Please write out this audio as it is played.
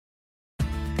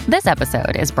This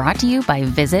episode is brought to you by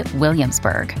Visit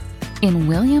Williamsburg. In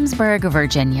Williamsburg,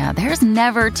 Virginia, there's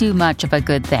never too much of a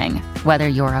good thing. Whether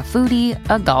you're a foodie,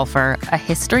 a golfer, a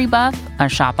history buff, a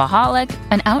shopaholic,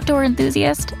 an outdoor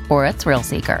enthusiast, or a thrill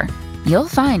seeker, you'll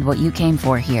find what you came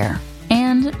for here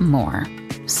and more.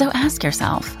 So ask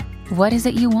yourself, what is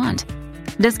it you want?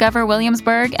 Discover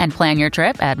Williamsburg and plan your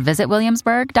trip at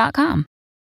visitwilliamsburg.com.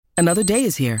 Another day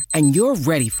is here, and you're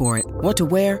ready for it. What to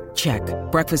wear? Check.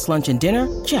 Breakfast, lunch, and dinner?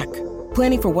 Check.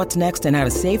 Planning for what's next and how to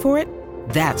save for it?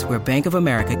 That's where Bank of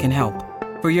America can help.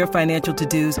 For your financial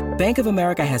to-dos, Bank of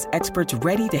America has experts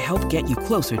ready to help get you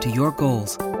closer to your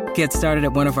goals. Get started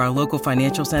at one of our local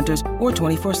financial centers or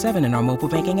 24/7 in our mobile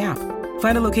banking app.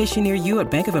 Find a location near you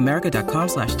at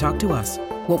bankofamerica.com/talktous.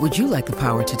 What would you like the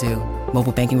power to do?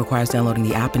 Mobile banking requires downloading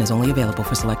the app and is only available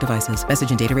for select devices. Message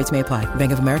and data rates may apply.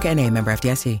 Bank of America N.A., member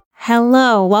FDIC.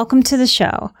 Hello, welcome to the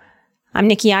show. I'm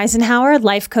Nikki Eisenhower,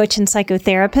 life coach and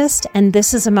psychotherapist, and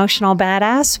this is Emotional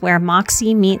Badass, where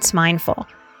Moxie meets Mindful.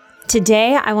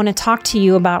 Today, I want to talk to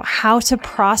you about how to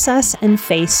process and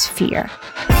face fear.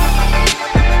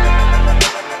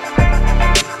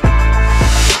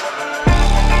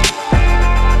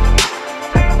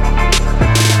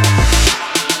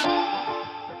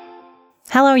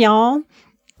 Hello, y'all.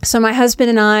 So my husband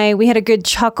and I, we had a good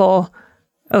chuckle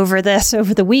over this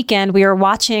over the weekend. We were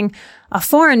watching a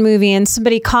foreign movie and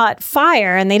somebody caught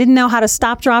fire and they didn't know how to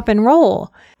stop, drop, and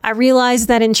roll. I realized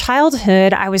that in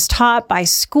childhood, I was taught by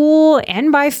school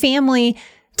and by family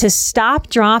to stop,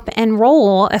 drop, and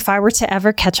roll if I were to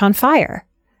ever catch on fire.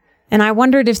 And I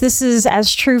wondered if this is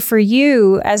as true for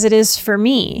you as it is for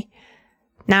me.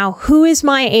 Now, who is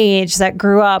my age that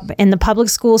grew up in the public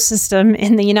school system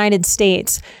in the United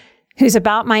States, who's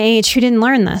about my age, who didn't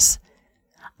learn this?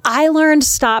 I learned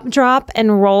stop, drop,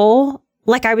 and roll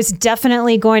like I was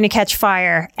definitely going to catch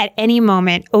fire at any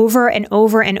moment, over and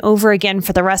over and over again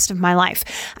for the rest of my life.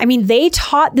 I mean, they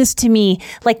taught this to me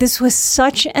like this was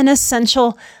such an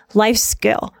essential life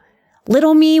skill.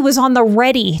 Little me was on the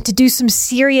ready to do some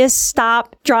serious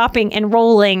stop, dropping, and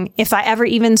rolling if I ever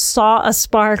even saw a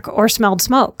spark or smelled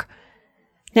smoke.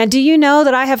 Now, do you know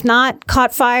that I have not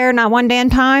caught fire not one damn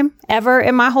time ever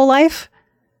in my whole life?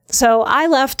 So I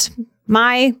left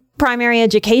my primary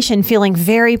education feeling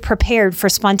very prepared for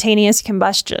spontaneous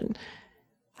combustion.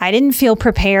 I didn't feel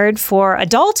prepared for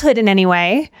adulthood in any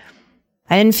way.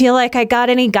 I didn't feel like I got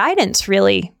any guidance,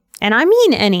 really. And I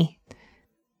mean any.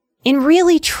 In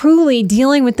really, truly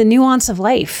dealing with the nuance of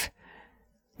life.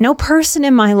 No person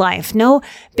in my life, no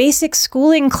basic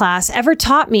schooling class ever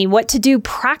taught me what to do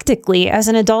practically as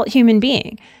an adult human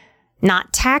being.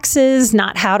 Not taxes,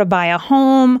 not how to buy a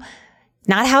home,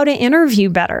 not how to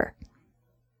interview better.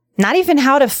 Not even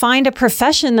how to find a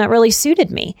profession that really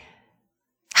suited me.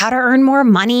 How to earn more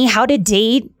money, how to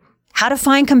date, how to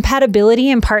find compatibility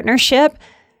in partnership,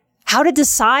 how to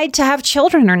decide to have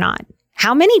children or not.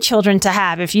 How many children to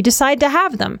have if you decide to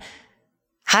have them?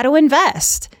 How to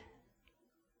invest?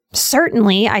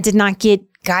 Certainly, I did not get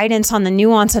guidance on the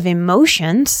nuance of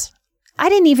emotions. I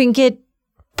didn't even get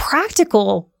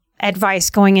practical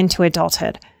advice going into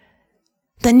adulthood.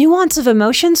 The nuance of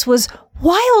emotions was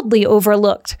wildly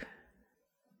overlooked.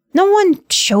 No one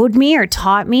showed me or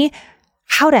taught me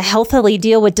how to healthily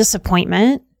deal with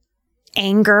disappointment,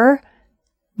 anger,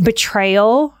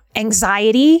 betrayal,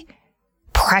 anxiety,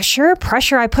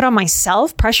 pressure I put on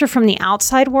myself, pressure from the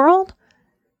outside world.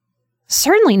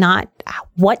 Certainly not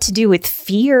what to do with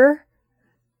fear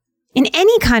in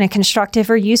any kind of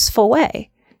constructive or useful way.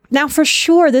 Now, for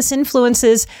sure, this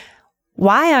influences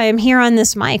why I am here on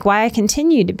this mic, why I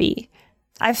continue to be.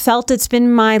 I've felt it's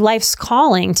been my life's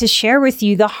calling to share with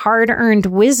you the hard-earned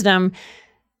wisdom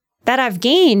that I've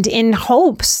gained in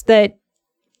hopes that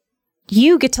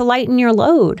you get to lighten your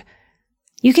load.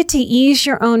 You get to ease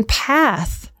your own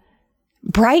path,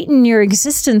 brighten your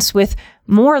existence with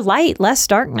more light, less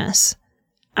darkness.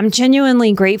 I'm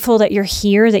genuinely grateful that you're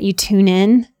here, that you tune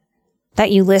in, that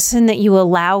you listen, that you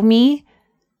allow me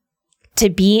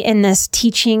to be in this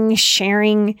teaching,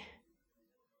 sharing,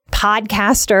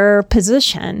 podcaster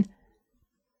position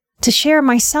to share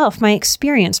myself, my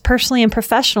experience personally and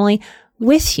professionally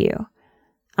with you.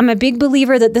 I'm a big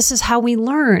believer that this is how we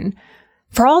learn.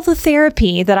 For all the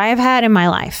therapy that I have had in my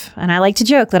life, and I like to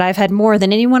joke that I've had more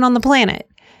than anyone on the planet,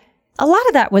 a lot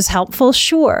of that was helpful,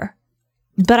 sure.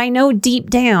 But I know deep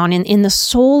down in the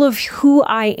soul of who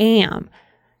I am,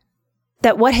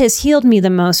 that what has healed me the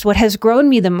most, what has grown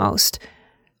me the most,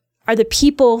 are the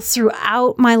people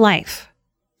throughout my life,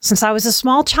 since I was a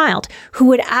small child, who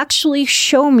would actually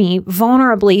show me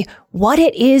vulnerably what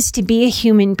it is to be a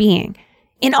human being,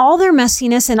 in all their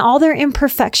messiness and all their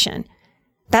imperfection.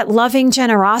 That loving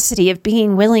generosity of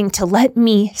being willing to let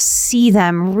me see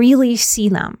them, really see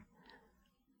them.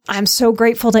 I'm so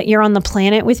grateful that you're on the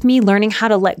planet with me, learning how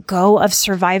to let go of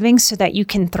surviving so that you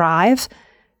can thrive.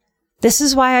 This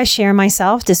is why I share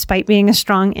myself, despite being a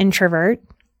strong introvert.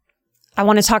 I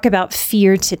want to talk about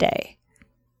fear today.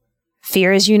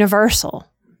 Fear is universal.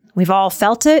 We've all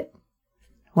felt it.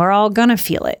 We're all going to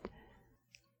feel it.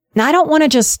 Now, I don't want to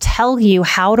just tell you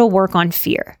how to work on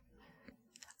fear.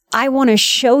 I want to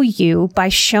show you by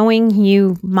showing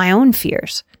you my own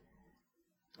fears.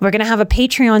 We're going to have a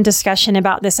Patreon discussion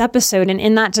about this episode. And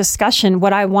in that discussion,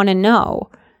 what I want to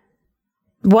know,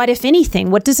 what, if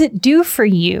anything, what does it do for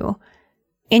you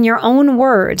in your own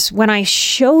words when I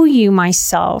show you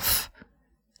myself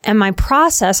and my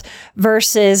process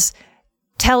versus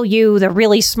tell you the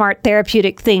really smart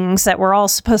therapeutic things that we're all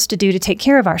supposed to do to take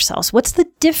care of ourselves? What's the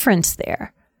difference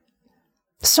there?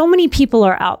 So many people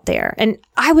are out there, and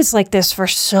I was like this for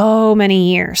so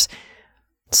many years.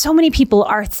 So many people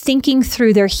are thinking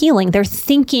through their healing. They're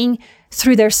thinking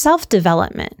through their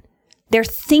self-development. They're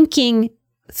thinking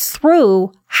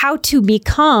through how to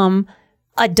become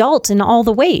adult in all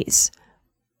the ways.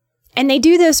 And they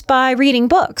do this by reading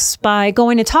books, by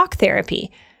going to talk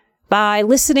therapy, by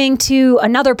listening to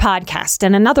another podcast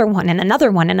and another one and another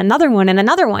one and another one and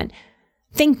another one.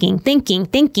 Thinking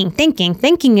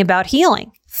about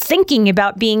healing, thinking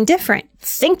about being different,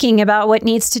 thinking about what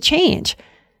needs to change,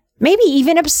 maybe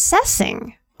even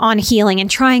obsessing on healing and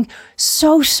trying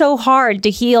so hard to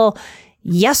heal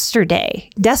yesterday,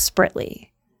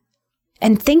 desperately.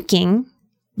 And thinking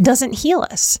doesn't heal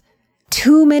us.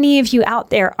 Too many of you out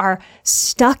there are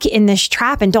stuck in this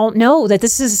trap and don't know that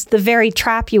this is the very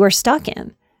trap you are stuck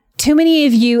in. Too many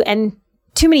of you, and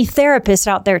too many therapists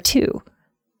out there too.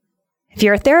 If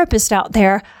you're a therapist out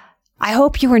there, I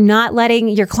hope you are not letting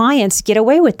your clients get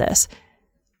away with this,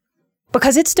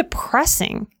 because it's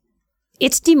depressing.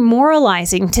 It's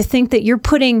demoralizing to think that you're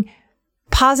putting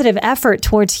positive effort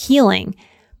towards healing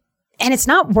and it's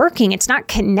not working. It's not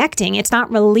connecting. It's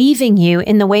not relieving you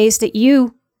in the ways that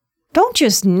you don't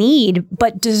just need,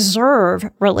 but deserve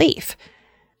relief.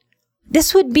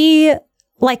 This would be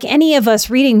like any of us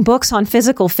reading books on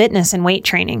physical fitness and weight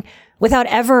training without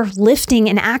ever lifting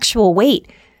an actual weight.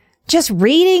 Just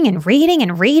reading,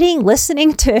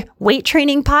 listening to weight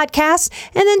training podcasts,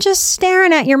 and then just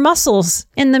staring at your muscles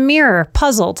in the mirror,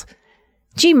 puzzled.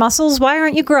 Gee, muscles, why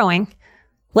aren't you growing?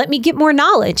 Let me get more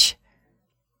knowledge.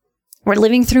 We're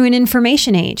living through an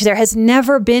information age. There has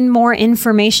never been more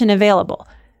information available.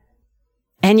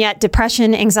 And yet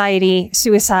depression, anxiety,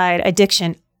 suicide,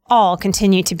 addiction all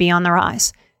continue to be on the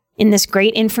rise in this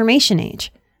great information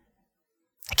age.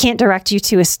 I can't direct you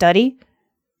to a study.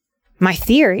 My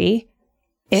theory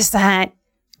is that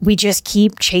we just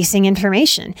keep chasing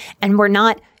information and we're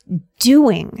not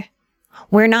doing,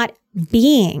 we're not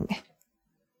being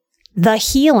the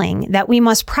healing that we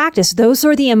must practice. Those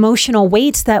are the emotional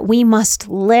weights that we must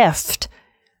lift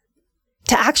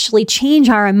to actually change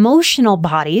our emotional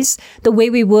bodies the way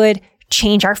we would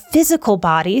change our physical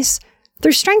bodies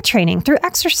through strength training, through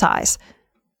exercise,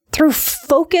 through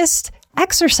focused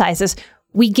exercises.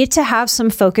 We get to have some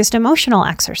focused emotional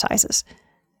exercises.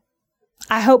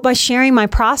 I hope by sharing my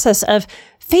process of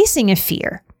facing a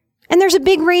fear, and there's a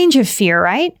big range of fear,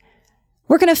 right?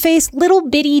 We're going to face little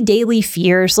bitty daily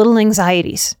fears, little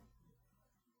anxieties.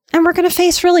 And we're going to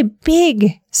face really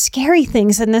big, scary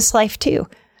things in this life too.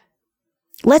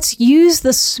 Let's use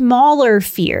the smaller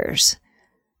fears,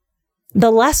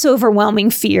 the less overwhelming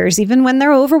fears, even when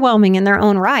they're overwhelming in their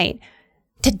own right,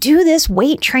 to do this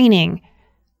weight training,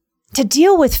 to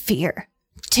deal with fear,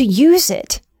 to use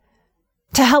it,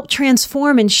 to help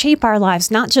transform and shape our lives,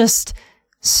 not just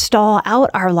stall out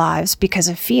our lives because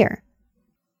of fear.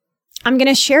 I'm going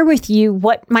to share with you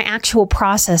what my actual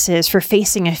process is for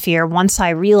facing a fear once I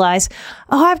realize,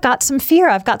 oh, I've got some fear,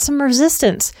 I've got some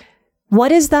resistance.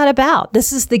 What is that about?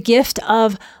 This is the gift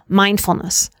of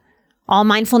mindfulness. All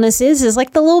mindfulness is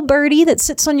like the little birdie that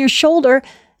sits on your shoulder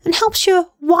and helps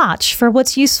you watch for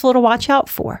what's useful to watch out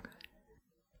for.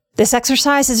 This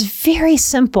exercise is very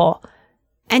simple,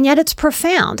 and yet it's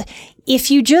profound. If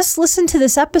you just listen to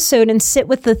this episode and sit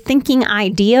with the thinking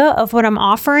idea of what I'm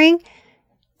offering,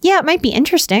 yeah, it might be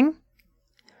interesting.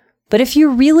 But if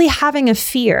you're really having a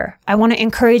fear, I want to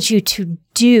encourage you to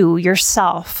do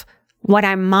yourself what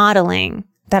I'm modeling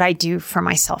that I do for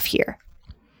myself here.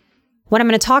 What I'm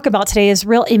going to talk about today is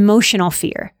real emotional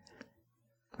fear,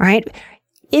 right?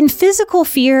 In physical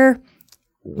fear,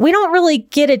 we don't really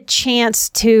get a chance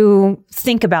to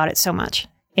think about it so much.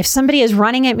 If somebody is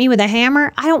running at me with a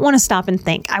hammer, I don't want to stop and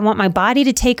think. I want my body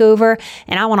to take over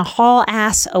and I want to haul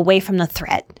ass away from the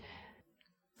threat.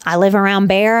 I live around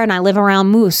bear and I live around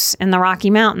moose in the Rocky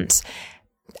Mountains.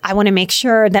 I want to make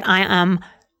sure that I am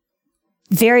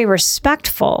very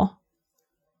respectful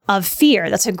of fear.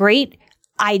 That's a great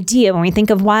idea when we think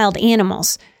of wild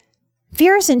animals.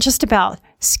 Fear isn't just about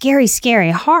scary,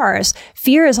 scary horrors.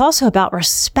 Fear is also about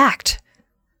respect.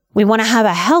 We want to have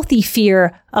a healthy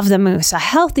fear of the moose, a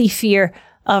healthy fear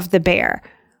of the bear.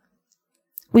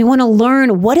 We want to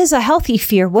learn what is a healthy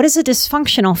fear, what is a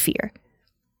dysfunctional fear.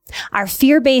 Our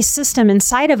fear-based system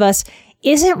inside of us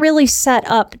isn't really set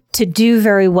up to do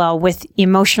very well with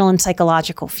emotional and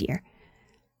psychological fear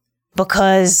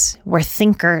because we're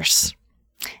thinkers.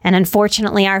 And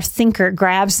unfortunately, our thinker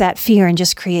grabs that fear and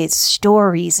just creates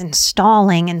stories and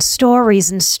stalling and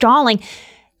stories and stalling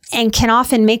and can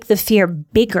often make the fear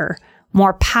bigger,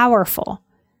 more powerful.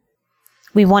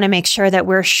 We want to make sure that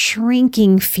we're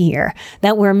shrinking fear,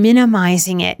 that we're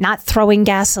minimizing it, not throwing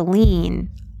gasoline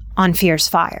on fear's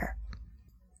fire.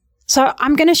 So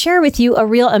I'm going to share with you a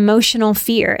real emotional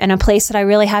fear and a place that I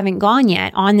really haven't gone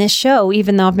yet on this show,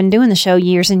 even though I've been doing the show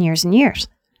years and years and years.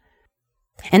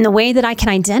 And the way that I can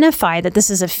identify that this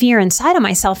is a fear inside of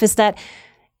myself is that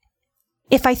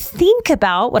if I think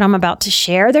about what I'm about to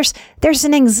share, there's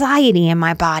an anxiety in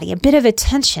my body, a bit of a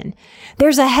tension.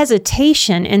 There's a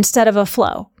hesitation instead of a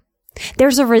flow.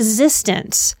 There's a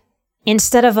resistance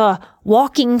instead of a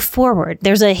walking forward.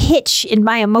 There's a hitch in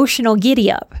my emotional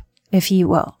giddy up, if you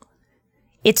will.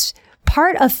 It's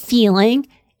part of feeling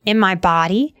in my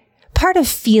body, part of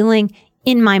feeling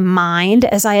in my mind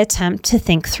as I attempt to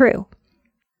think through.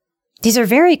 These are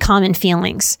very common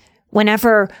feelings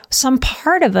whenever some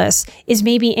part of us is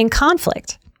maybe in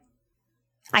conflict.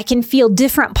 I can feel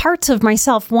different parts of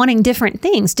myself wanting different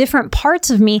things, different parts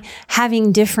of me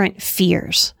having different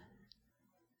fears.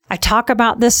 I talk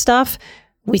about this stuff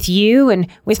with you and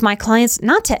with my clients,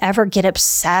 not to ever get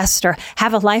obsessed or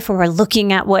have a life where we're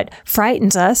looking at what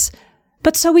frightens us,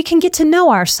 but so we can get to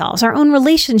know ourselves, our own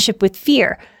relationship with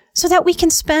fear, so that we can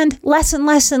spend less and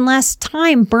less and less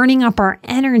time burning up our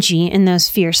energy in those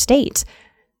fear states.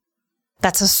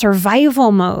 That's a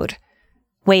survival mode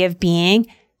way of being.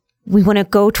 We want to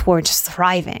go towards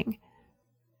thriving.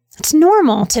 It's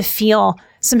normal to feel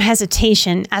some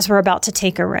hesitation as we're about to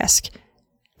take a risk.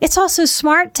 It's also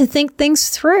smart to think things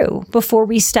through before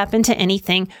we step into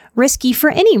anything risky for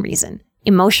any reason.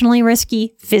 Emotionally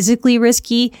risky, physically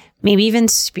risky, maybe even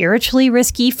spiritually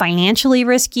risky, financially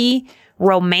risky,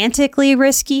 romantically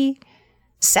risky,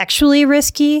 sexually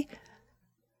risky.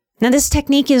 Now, this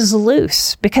technique is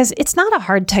loose because it's not a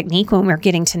hard technique when we're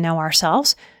getting to know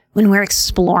ourselves, when we're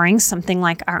exploring something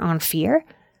like our own fear.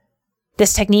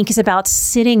 This technique is about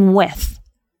sitting with.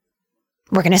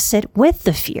 We're going to sit with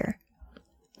the fear.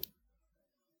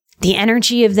 The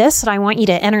energy of this that I want you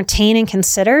to entertain and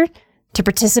consider to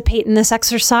participate in this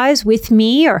exercise with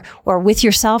me or with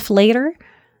yourself later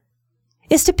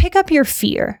is to pick up your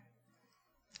fear.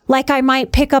 Like I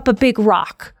might pick up a big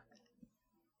rock.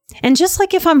 And just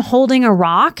like if I'm holding a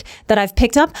rock that I've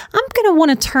picked up, I'm going to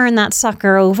want to turn that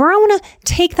sucker over. I want to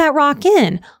take that rock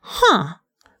in.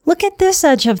 Look at this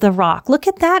edge of the rock. Look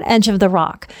at that edge of the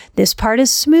rock. This part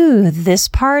is smooth. This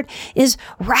part is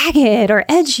ragged or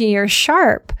edgy or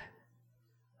sharp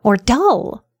or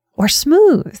dull or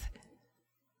smooth.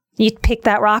 You pick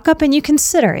that rock up and you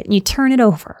consider it and you turn it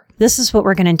over. This is what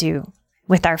we're going to do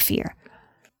with our fear.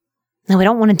 Now, we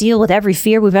don't want to deal with every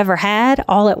fear we've ever had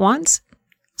all at once.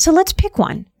 So let's pick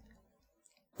one.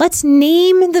 Let's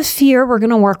name the fear we're going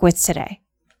to work with today.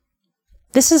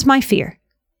 This is my fear.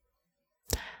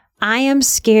 I am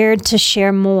scared to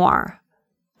share more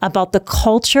about the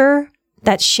culture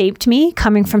that shaped me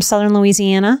coming from Southern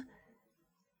Louisiana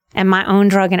and my own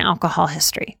drug and alcohol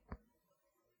history.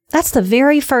 That's the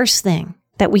very first thing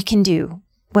that we can do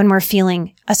when we're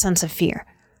feeling a sense of fear.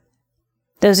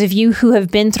 Those of you who have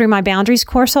been through my boundaries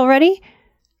course already,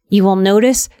 you will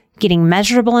notice getting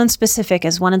measurable and specific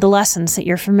is one of the lessons that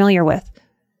you're familiar with.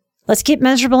 Let's get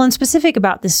measurable and specific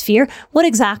about this fear. What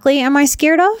exactly am I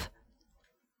scared of?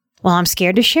 Well, I'm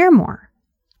scared to share more.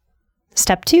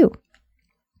 Step 2.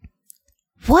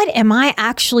 What am I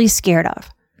actually scared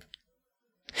of?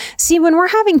 See, when we're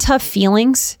having tough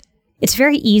feelings, it's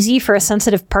very easy for a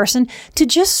sensitive person to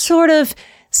just sort of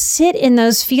sit in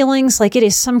those feelings like it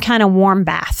is some kind of warm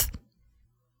bath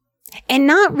and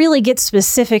not really get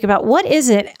specific about what is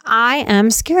it I am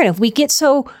scared of. We get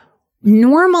so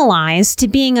normalized to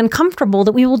being uncomfortable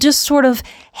that we will just sort of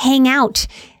hang out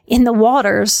in the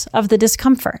waters of the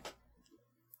discomfort.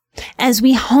 As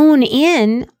we hone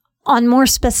in on more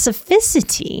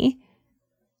specificity,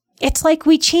 it's like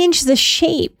we change the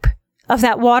shape of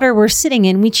that water we're sitting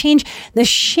in. We change the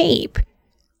shape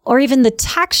or even the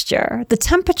texture, the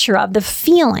temperature of, the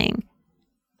feeling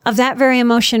of that very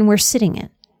emotion we're sitting in.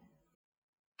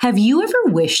 Have you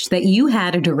ever wished that you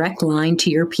had a direct line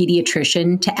to your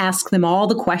pediatrician to ask them all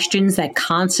the questions that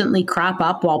constantly crop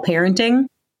up while parenting?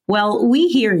 Well, we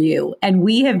hear you, and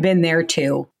we have been there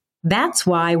too. That's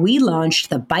why we launched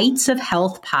the Bites of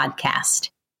Health podcast.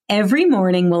 Every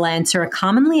morning, we'll answer a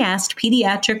commonly asked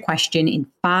pediatric question in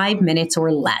 5 minutes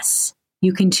or less.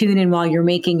 You can tune in while you're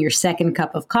making your second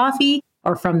cup of coffee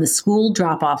or from the school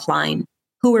drop-off line.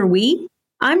 Who are we?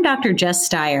 I'm Dr. Jess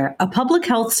Steyer, a public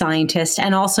health scientist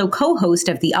and also co-host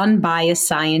of the Unbiased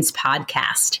Science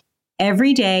podcast.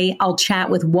 Every day, I'll chat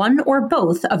with one or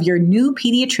both of your new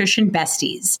pediatrician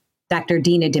besties, Dr.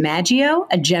 Dina DiMaggio,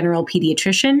 a general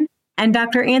pediatrician, and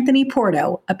Dr. Anthony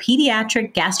Porto, a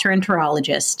pediatric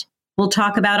gastroenterologist. We'll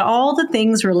talk about all the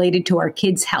things related to our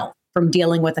kids' health, from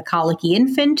dealing with a colicky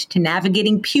infant to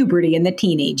navigating puberty in the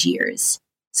teenage years.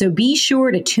 So be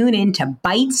sure to tune in to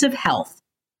Bites of Health,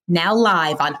 now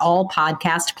live on all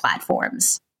podcast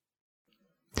platforms.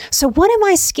 So what am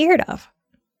I scared of?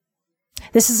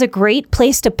 This is a great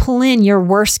place to pull in your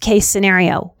worst case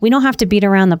scenario. We don't have to beat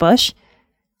around the bush.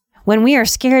 When we are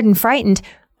scared and frightened,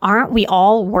 aren't we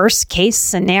all worst case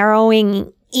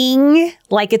scenarioing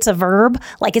like it's a verb,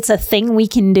 like it's a thing we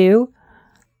can do?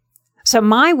 So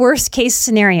my worst case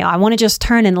scenario, I want to just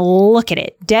turn and look at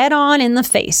it dead on in the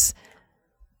face.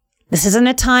 This isn't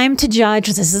a time to judge.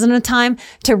 This isn't a time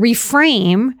to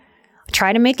reframe,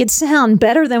 try to make it sound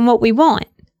better than what we want.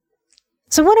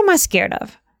 So what am I scared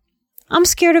of? I'm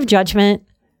scared of judgment.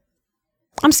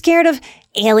 I'm scared of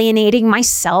alienating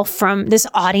myself from this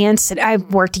audience that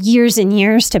I've worked years and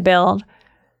years to build.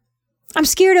 I'm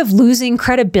scared of losing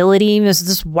credibility as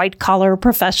this white-collar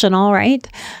professional, right?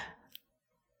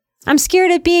 I'm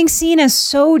scared of being seen as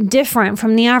so different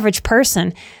from the average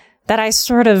person that I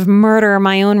sort of murder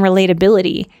my own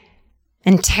relatability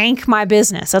and tank my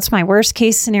business. That's my worst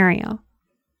case scenario.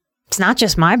 It's not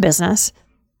just my business.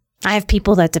 I have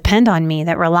people that depend on me,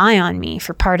 that rely on me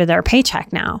for part of their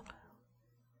paycheck now.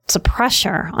 It's a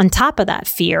pressure on top of that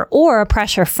fear or a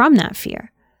pressure from that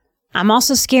fear. I'm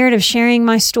also scared of sharing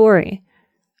my story,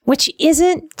 which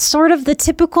isn't sort of the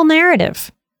typical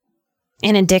narrative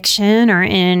in addiction or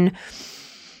in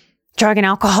drug and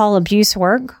alcohol abuse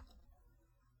work.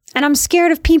 And I'm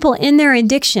scared of people in their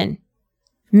addiction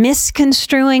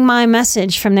misconstruing my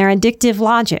message from their addictive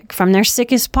logic, from their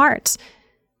sickest parts,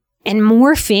 and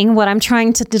morphing what I'm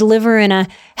trying to deliver in a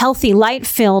healthy,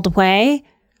 light-filled way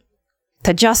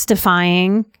to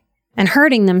justifying and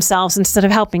hurting themselves instead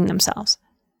of helping themselves.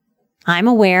 I'm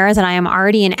aware that I am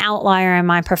already an outlier in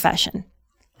my profession.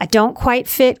 I don't quite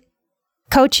fit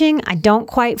coaching. I don't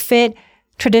quite fit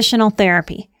traditional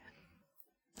therapy.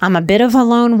 I'm a bit of a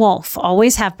lone wolf,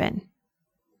 always have been.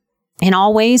 In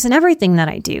all ways and everything that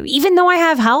I do. Even though I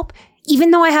have help,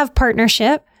 even though I have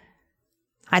partnership,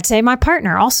 I'd say my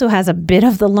partner also has a bit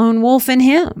of the lone wolf in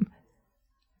him.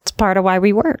 It's part of why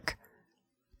we work.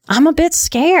 I'm a bit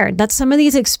scared that some of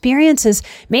these experiences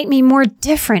make me more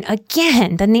different,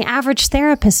 again, than the average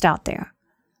therapist out there.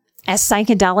 As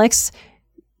psychedelics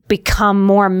become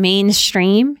more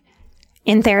mainstream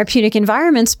in therapeutic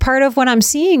environments, part of what I'm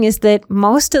seeing is that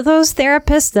most of those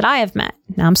therapists that I have met,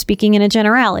 now I'm speaking in a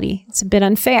generality, it's a bit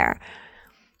unfair,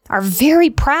 are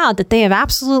very proud that they have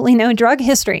absolutely no drug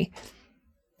history,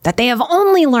 that they have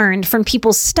only learned from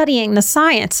people studying the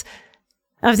science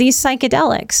of these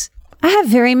psychedelics. I have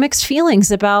very mixed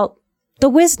feelings about the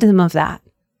wisdom of that.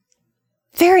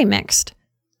 Very mixed.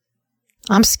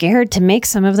 I'm scared to make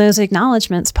some of those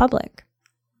acknowledgments public.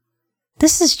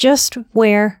 This is just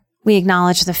where we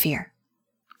acknowledge the fear.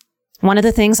 One of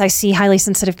the things I see highly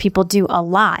sensitive people do a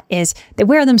lot is they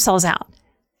wear themselves out.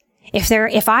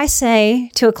 If I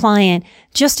say to a client,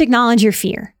 just acknowledge your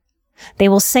fear, they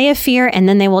will say a fear and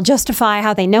then they will justify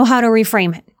how they know how to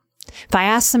reframe it. If I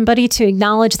ask somebody to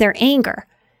acknowledge their anger,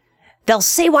 they'll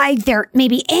say why they're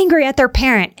maybe angry at their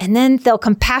parent, and then they'll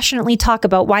compassionately talk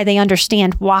about why they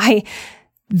understand why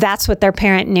that's what their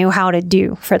parent knew how to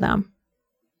do for them,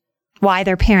 why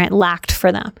their parent lacked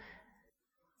for them.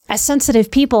 As sensitive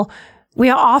people, we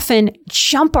often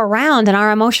jump around in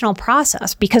our emotional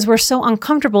process because we're so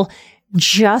uncomfortable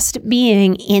just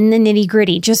being in the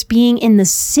nitty-gritty, just being in the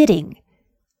sitting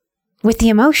with the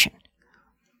emotion.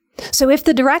 So if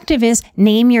the directive is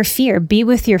name your fear, be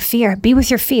with your fear, be with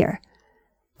your fear.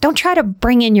 Don't try to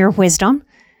bring in your wisdom.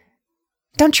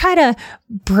 Don't try to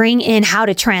bring in how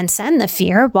to transcend the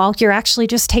fear while you're actually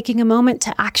just taking a moment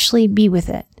to actually be with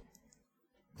it.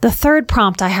 The third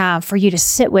prompt I have for you to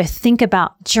sit with, think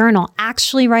about, journal,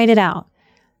 actually write it out.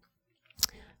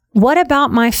 What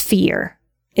about my fear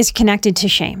is connected to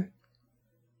shame.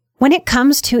 When it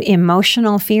comes to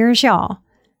emotional fears, y'all,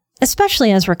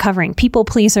 especially as recovering people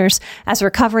pleasers, as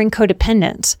recovering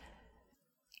codependents,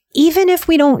 even if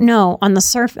we don't know on the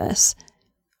surface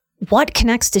what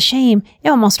connects to shame, it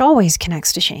almost always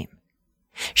connects to shame.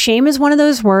 Shame is one of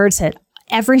those words that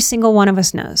every single one of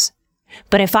us knows.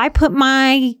 But if I put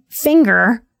my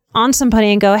finger on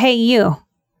somebody and go, hey, you,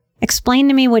 explain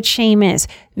to me what shame is,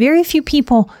 very few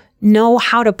people know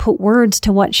how to put words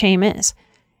to what shame is.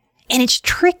 And it's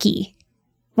tricky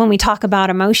when we talk about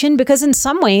emotion because in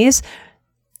some ways,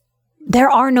 there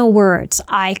are no words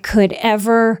I could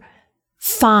ever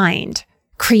find,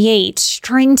 create,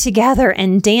 string together,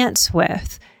 and dance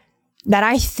with that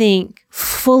I think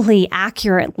fully,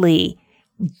 accurately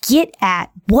get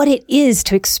at what it is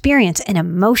to experience an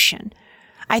emotion.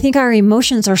 I think our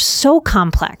emotions are so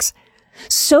complex,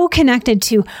 so connected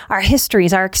to our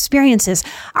histories, our experiences,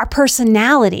 our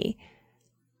personality,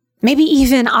 maybe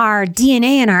even our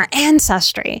DNA and our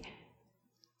ancestry,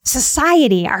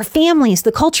 society, our families,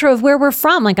 the culture of where we're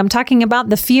from. Like I'm talking about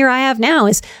the fear I have now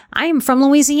is I am from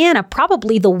Louisiana,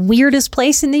 probably the weirdest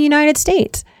place in the United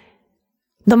States,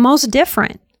 the most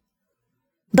different,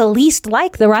 the least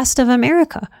like the rest of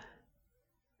America.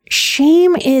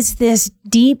 Shame is this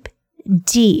deep,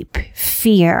 deep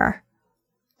fear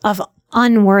of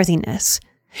unworthiness.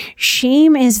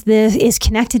 Shame is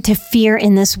connected to fear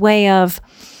in this way of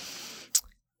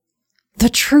the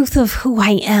truth of who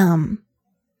I am.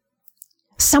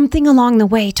 Something along the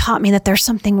way taught me that there's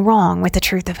something wrong with the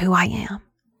truth of who I am.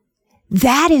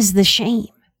 That is the shame.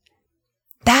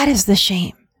 That is the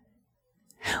shame.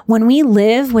 When we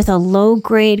live with a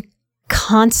low-grade,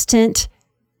 constant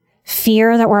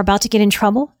fear that we're about to get in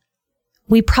trouble,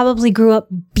 we probably grew up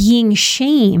being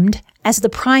shamed as the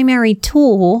primary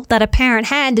tool that a parent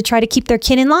had to try to keep their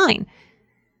kid in line.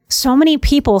 So many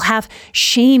people have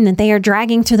shame that they are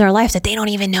dragging through their life that they don't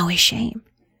even know is shame.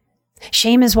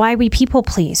 Shame is why we people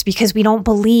please, because we don't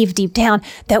believe deep down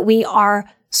that we are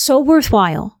so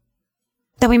worthwhile,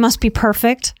 that we must be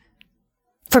perfect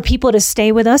for people to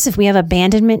stay with us if we have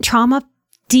abandonment trauma.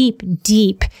 Deep,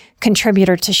 deep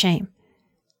contributor to shame.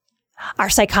 Our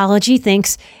psychology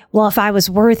thinks, well, if I was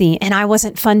worthy and I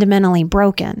wasn't fundamentally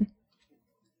broken,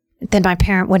 then my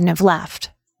parent wouldn't have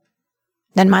left.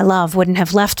 Then my love wouldn't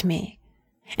have left me.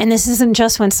 And this isn't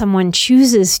just when someone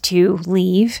chooses to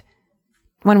leave,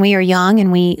 when we are young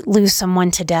and we lose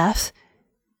someone to death.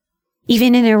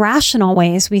 Even in irrational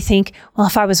ways, we think, well,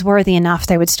 if I was worthy enough,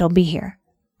 they would still be here.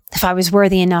 If I was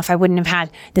worthy enough, I wouldn't have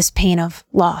had this pain of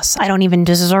loss. I don't even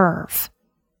deserve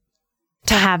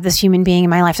to have this human being in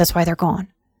my life. That's why they're gone.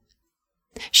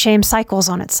 Shame cycles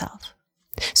on itself.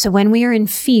 So when we are in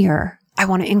fear, I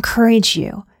want to encourage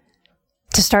you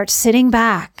to start sitting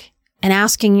back and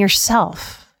asking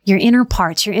yourself, your inner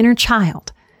parts, your inner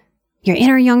child, your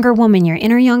inner younger woman, your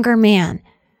inner younger man,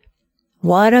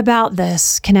 what about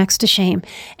this connects to shame?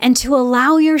 And to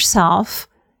allow yourself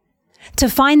to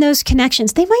find those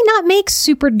connections. They might not make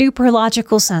super duper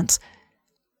logical sense.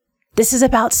 This is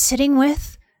about sitting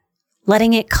with,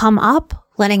 letting it come up,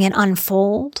 letting it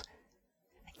unfold.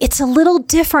 It's a little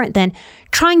different than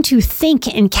trying to think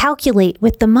and calculate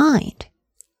with the mind.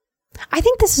 I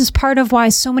think this is part of why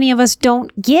so many of us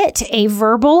don't get a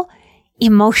verbal,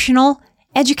 emotional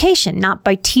education, not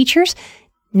by teachers,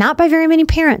 not by very many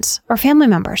parents or family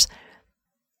members,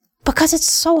 because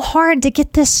it's so hard to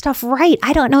get this stuff right.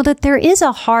 I don't know that there is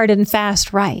a hard and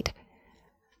fast right.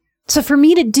 So for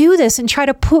me to do this and try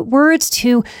to put words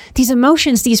to these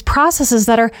emotions, these processes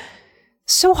that are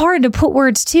so hard to put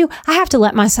words to, I have to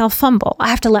let myself fumble. I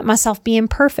have to let myself be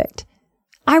imperfect.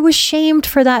 I was shamed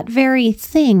for that very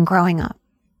thing growing up.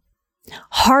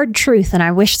 Hard truth, and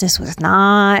I wish this was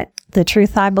not the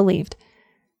truth I believed.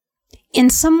 In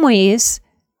some ways,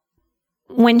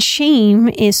 when shame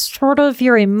is sort of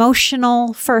your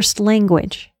emotional first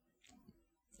language,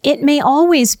 it may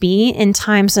always be in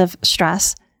times of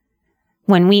stress,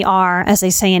 when we are, as they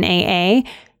say in AA,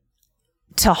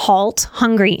 to halt,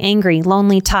 hungry, angry,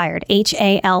 lonely, tired,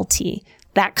 HALT.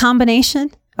 That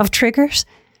combination of triggers,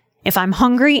 if I'm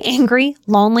hungry, angry,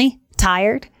 lonely,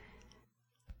 tired,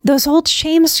 those old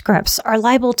shame scripts are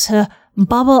liable to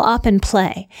bubble up and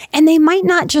play. And they might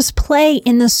not just play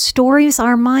in the stories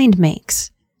our mind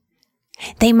makes.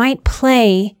 They might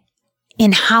play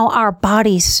in how our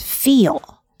bodies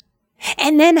feel.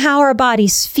 And then how our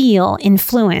bodies feel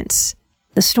influence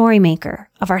the story maker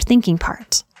of our thinking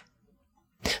parts.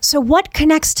 So what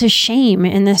connects to shame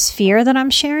in this fear that I'm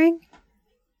sharing?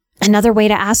 Another way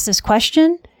to ask this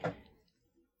question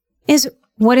is,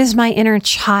 what does my inner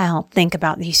child think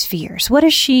about these fears? What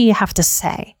does she have to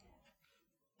say?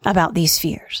 about these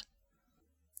fears.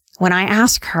 When I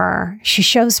ask her, she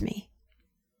shows me.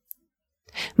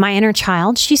 My inner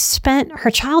child, she spent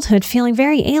her childhood feeling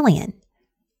very alien,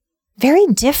 very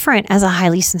different as a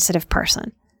highly sensitive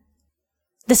person.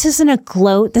 This isn't a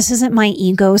gloat. This isn't my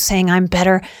ego saying I'm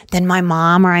better than my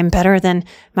mom or I'm better than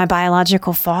my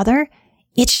biological father.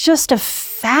 It's just a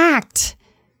fact.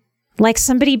 Like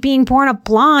somebody being born a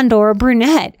blonde or a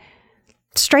brunette,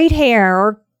 straight hair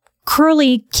or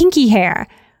curly, kinky hair.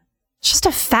 It's just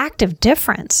a fact of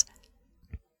difference.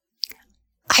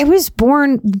 I was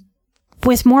born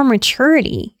with more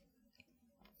maturity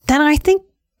than I think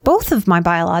both of my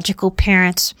biological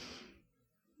parents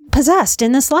possessed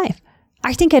in this life.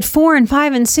 I think at 4 and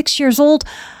 5 and 6 years old,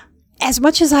 as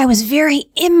much as I was very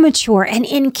immature and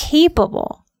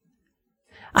incapable,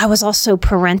 I was also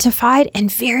parentified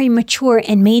and very mature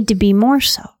and made to be more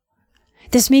so.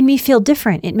 This made me feel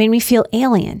different. It made me feel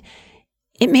alien.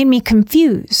 It made me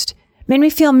confused. It made me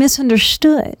feel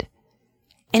misunderstood.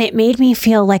 And it made me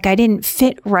feel like I didn't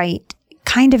fit right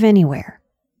kind of anywhere.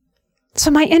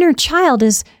 So my inner child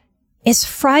is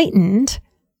frightened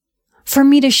for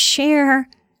me to share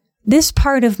this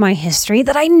part of my history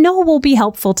that I know will be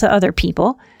helpful to other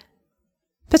people.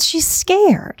 But she's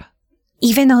scared.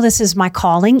 Even though this is my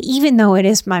calling, even though it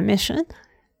is my mission,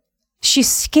 she's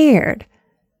scared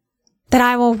that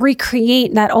I will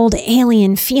recreate that old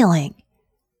alien feeling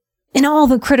and all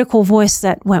the critical voice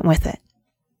that went with it.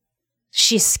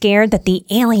 She's scared that the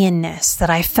alienness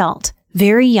that I felt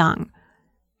very young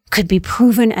could be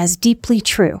proven as deeply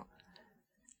true,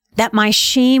 that my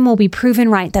shame will be proven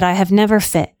right, that I have never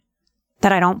fit,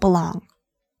 that I don't belong.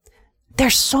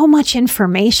 There's so much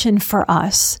information for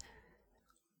us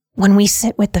when we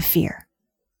sit with the fear.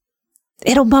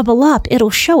 It'll bubble up, it'll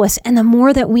show us, and the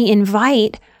more that we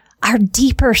invite our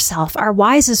deeper self, our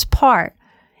wisest part,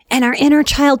 and our inner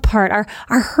child part, our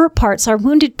hurt parts, our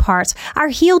wounded parts, our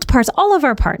healed parts, all of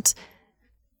our parts,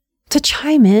 to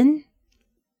chime in,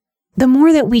 the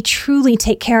more that we truly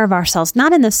take care of ourselves,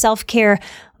 not in the self-care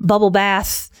bubble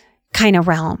bath kind of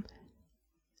realm,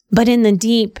 but in the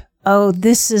deep, oh,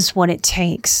 this is what it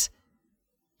takes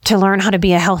to learn how to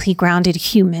be a healthy, grounded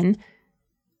human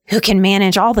who can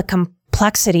manage all the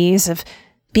complexities of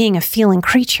being a feeling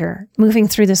creature, moving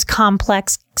through this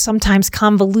complex, sometimes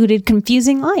convoluted,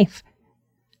 confusing life.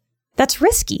 That's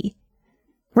risky.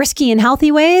 Risky in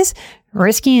healthy ways,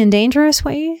 risky in dangerous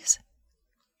ways.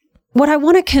 What I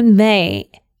want to convey,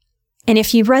 and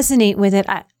if you resonate with it,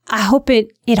 I hope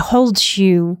it holds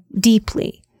you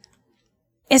deeply,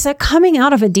 is that coming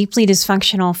out of a deeply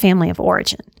dysfunctional family of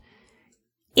origin,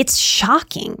 it's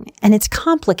shocking and it's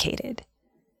complicated.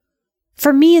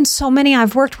 For me and so many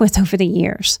I've worked with over the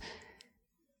years,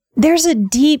 there's a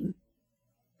deep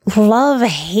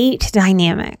love-hate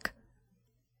dynamic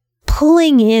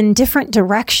pulling in different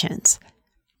directions.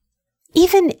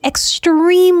 Even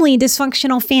extremely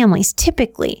dysfunctional families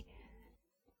typically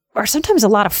are sometimes a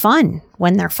lot of fun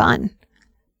when they're fun.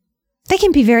 They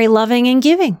can be very loving and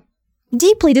giving.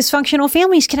 Deeply dysfunctional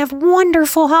families can have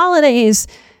wonderful holidays,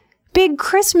 big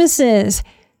Christmases.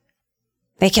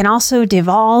 They can also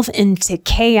devolve into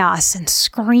chaos and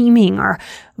screaming or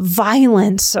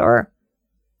violence or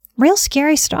real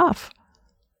scary stuff.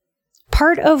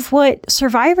 Part of what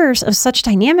survivors of such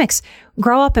dynamics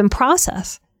grow up and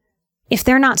process, if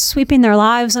they're not sweeping their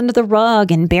lives under the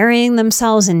rug and burying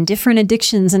themselves in different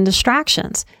addictions and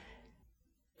distractions,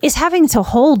 is having to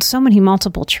hold so many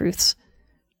multiple truths.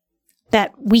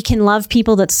 That we can love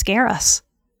people that scare us.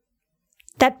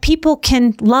 That people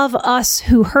can love us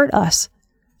who hurt us.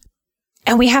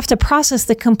 And we have to process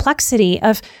the complexity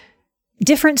of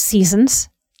different seasons,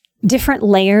 different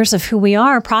layers of who we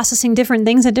are, processing different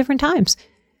things at different times.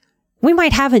 We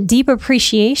might have a deep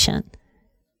appreciation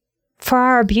for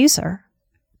our abuser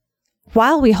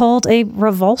while we hold a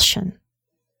revulsion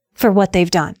for what they've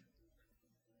done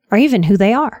or even who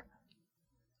they are.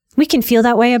 We can feel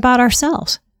that way about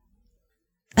ourselves.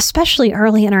 Especially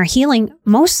early in our healing,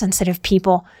 most sensitive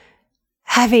people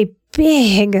have a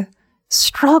big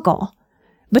struggle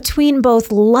between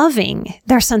both loving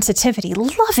their sensitivity,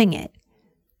 loving it,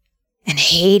 and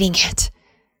hating it.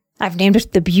 I've named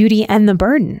it the beauty and the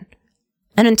burden.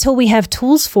 And until we have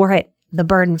tools for it, the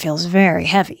burden feels very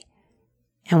heavy.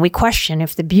 And we question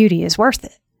if the beauty is worth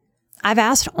it. I've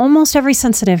asked almost every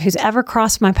sensitive who's ever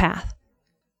crossed my path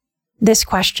this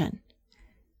question.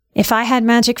 If I had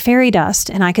magic fairy dust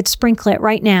and I could sprinkle it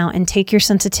right now and take your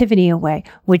sensitivity away,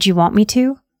 would you want me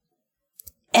to?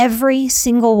 Every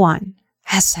single one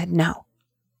has said no.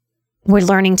 We're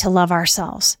learning to love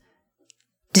ourselves,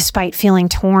 despite feeling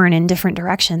torn in different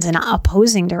directions and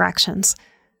opposing directions.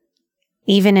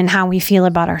 even in how we feel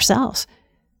about ourselves.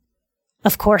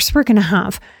 Of course, we're going to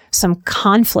have some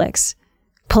conflicts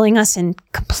pulling us in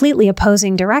completely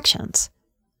opposing directions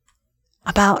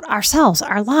about ourselves,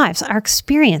 our lives, our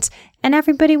experience, and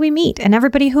everybody we meet and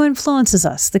everybody who influences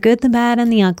us, the good, the bad,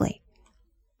 and the ugly.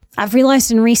 I've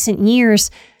realized in recent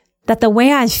years that the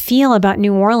way I feel about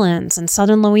New Orleans and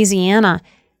Southern Louisiana,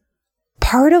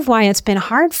 part of why it's been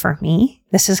hard for me,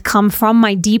 this has come from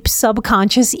my deep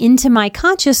subconscious into my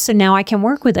conscious, so now I can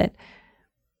work with it,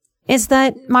 is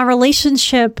that my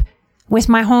relationship with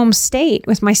my home state,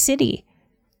 with my city,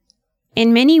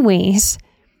 in many ways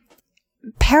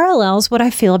parallels what I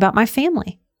feel about my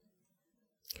family.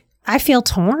 I feel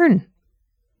torn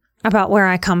about where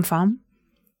I come from.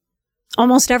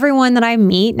 Almost everyone that I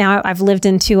meet, now I've lived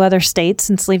in 2 other states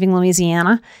since leaving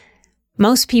Louisiana.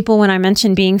 Most people, when I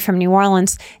mention being from New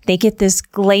Orleans, they get this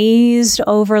glazed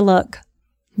over look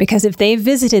because if they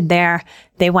visited there,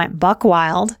 they went buck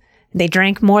wild. They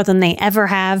drank more than they ever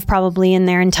have probably in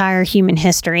their entire human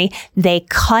history. They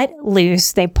cut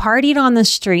loose. They partied on the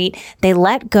street. They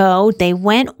let go. They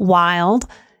went wild.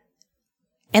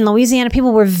 And Louisiana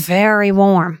people were very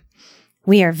warm.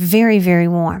 We are very, very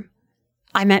warm.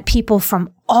 I met people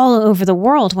from all over the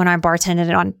world when I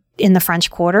bartended in the French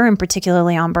Quarter, and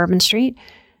particularly on Bourbon Street.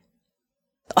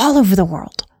 All over the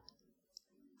world.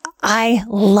 I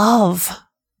love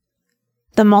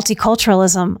the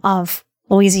multiculturalism of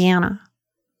Louisiana,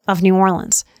 of New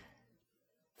Orleans.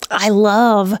 I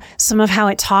love some of how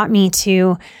it taught me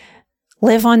to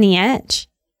live on the edge.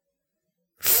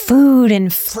 Food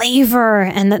and flavor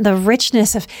and the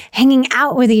richness of hanging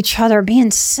out with each other,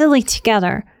 being silly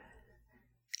together.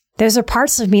 Those are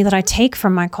parts of me that I take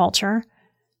from my culture.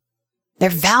 They're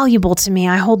valuable to me.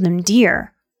 I hold them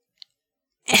dear.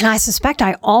 And I suspect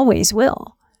I always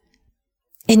will.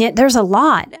 And yet there's a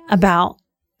lot about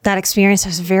that experience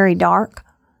that's very dark.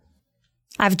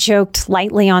 I've joked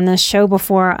lightly on this show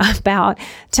before about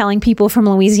telling people from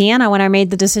Louisiana when I made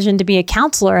the decision to be a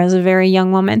counselor as a very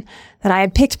young woman that I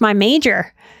had picked my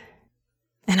major.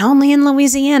 And only in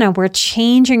Louisiana where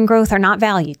change and growth are not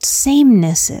valued,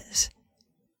 sameness is.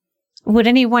 Would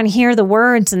anyone hear the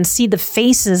words and see the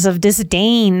faces of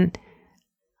disdain?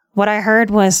 What I heard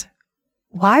was,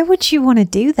 why would you want to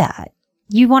do that?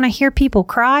 You want to hear people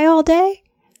cry all day?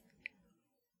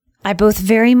 I both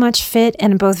very much fit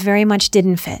and both very much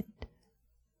didn't fit.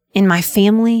 In my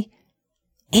family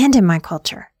and in my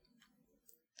culture.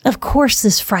 Of course,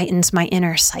 this frightens my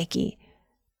inner psyche.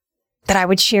 That I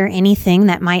would share anything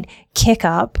that might kick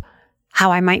up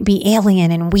how I might be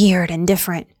alien and weird and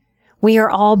different. We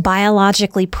are all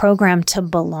biologically programmed to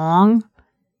belong,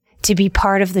 to be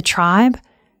part of the tribe.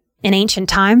 In ancient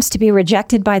times, to be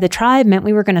rejected by the tribe meant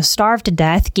we were going to starve to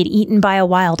death, get eaten by a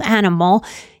wild animal.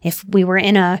 If we were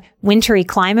in a wintry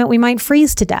climate, we might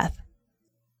freeze to death.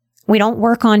 We don't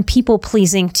work on people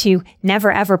pleasing to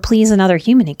never ever please another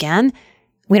human again.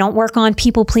 We don't work on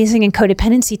people pleasing and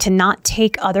codependency to not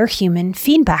take other human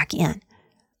feedback in.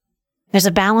 There's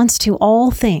a balance to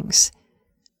all things.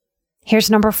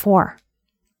 Here's number 4.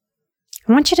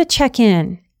 I want you to check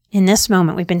in this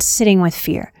moment. We've been sitting with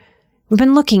fear. We've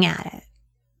been looking at it.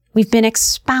 We've been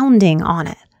expounding on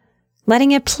it,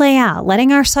 letting it play out,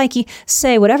 letting our psyche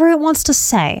say whatever it wants to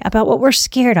say about what we're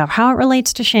scared of, how it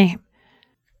relates to shame.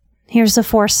 Here's the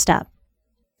 4th step.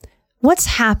 What's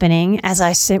happening as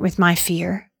I sit with my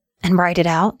fear and write it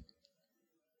out?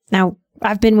 Now,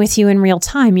 I've been with you in real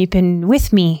time. You've been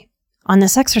with me on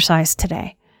this exercise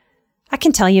today. I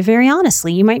can tell you very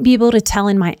honestly, you might be able to tell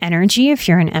in my energy if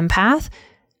you're an empath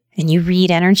and you read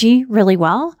energy really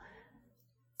well.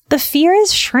 The fear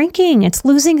is shrinking. It's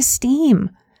losing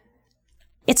steam.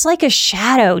 It's like a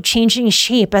shadow changing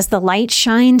shape as the light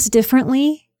shines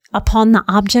differently upon the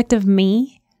object of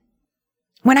me.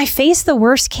 When I face the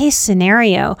worst case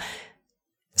scenario,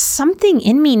 something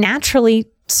in me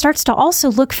naturally starts to also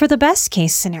look for the best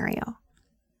case scenario.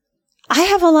 I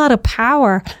have a lot of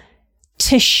power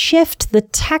to shift the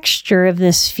texture of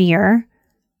this fear,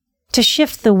 to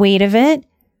shift the weight of it,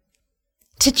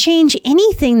 to change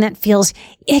anything that feels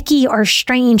icky or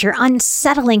strange or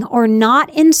unsettling or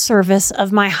not in service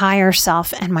of my higher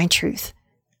self and my truth.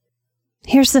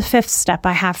 Here's the 5th step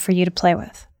I have for you to play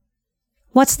with.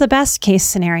 What's the best case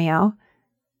scenario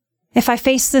if I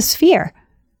face this fear?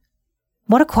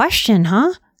 What a question,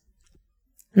 huh?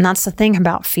 And that's the thing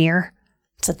about fear.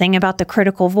 It's the thing about the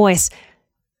critical voice.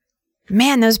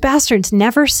 Man, those bastards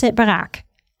never sit back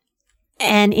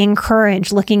and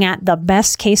encourage looking at the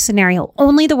best case scenario,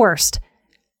 only the worst.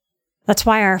 That's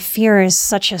why our fear is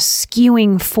such a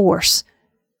skewing force.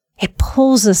 It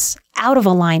pulls us out of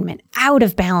alignment, out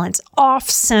of balance, off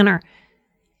center.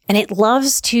 And it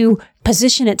loves to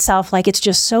position itself like it's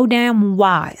just so damn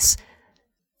wise.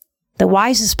 The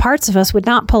wisest parts of us would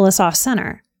not pull us off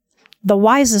center. The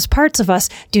wisest parts of us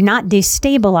do not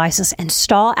destabilize us and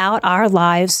stall out our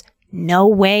lives. No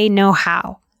way, no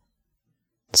how.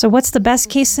 So what's the best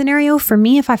case scenario for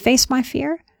me if I face my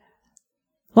fear?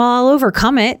 Well, I'll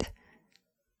overcome it.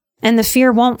 And the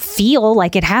fear won't feel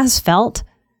like it has felt.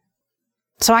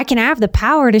 So I can have the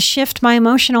power to shift my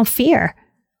emotional fear.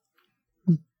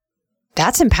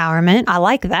 That's empowerment. I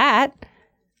like that.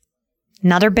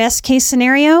 Another best case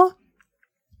scenario.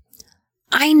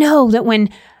 I know that when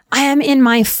I am in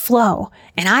my flow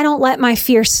and I don't let my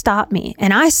fear stop me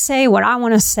and I say what I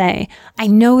want to say, I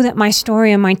know that my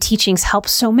story and my teachings help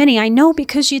so many. I know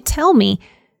because you tell me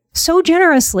so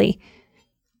generously.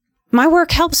 My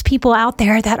work helps people out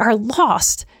there that are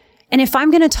lost. And if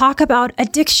I'm going to talk about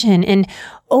addiction and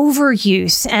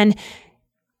overuse and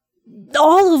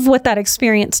all of what that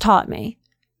experience taught me,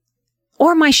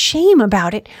 or my shame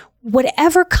about it,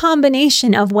 whatever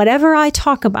combination of whatever I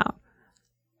talk about,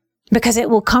 because it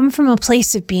will come from a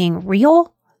place of being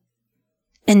real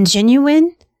and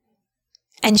genuine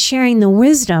and sharing the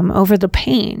wisdom over the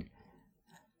pain.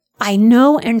 I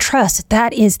know and trust that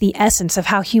that is the essence of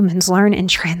how humans learn and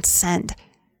transcend.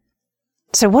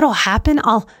 So what'll happen?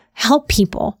 I'll help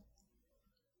people.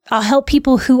 I'll help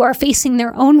people who are facing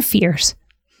their own fears.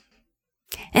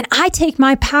 And I take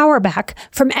my power back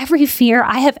from every fear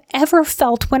I have ever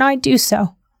felt when I do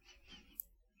so.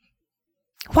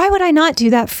 Why would I not do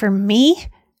that for me?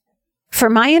 For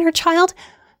my inner child?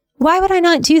 Why would I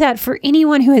not do that for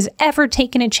anyone who has ever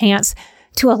taken a chance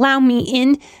to allow me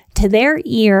into their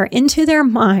ear, into their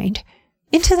mind,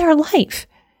 into their life?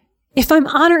 If I'm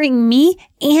honoring me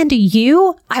and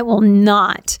you, I will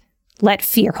not let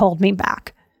fear hold me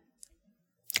back.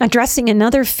 Addressing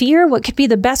another fear, what could be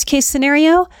the best case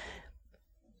scenario?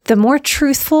 The more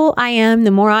truthful I am, the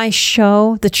more I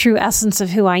show the true essence of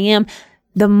who I am,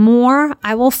 the more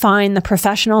I will find the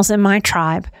professionals in my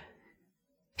tribe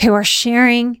who are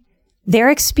sharing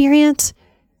their experience,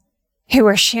 who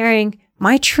are sharing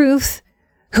my truth,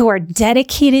 who are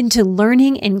dedicated to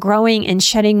learning and growing and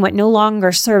shedding what no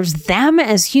longer serves them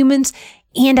as humans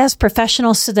and as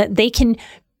professionals so that they can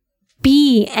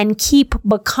be and keep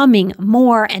becoming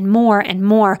more and more and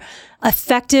more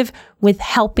effective with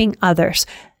helping others.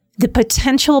 The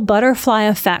potential butterfly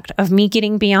effect of me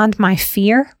getting beyond my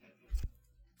fear,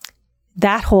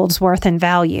 that holds worth and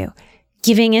value.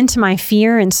 Giving into my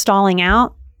fear and stalling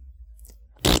out,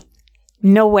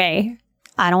 no way.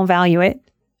 I don't value it.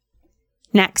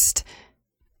 Next,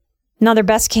 another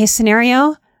best case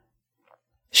scenario,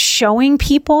 showing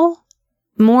people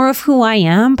more of who I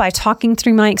am by talking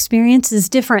through my experience is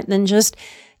different than just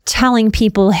telling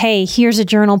people, hey, here's a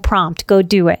journal prompt, go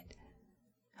do it.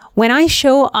 When I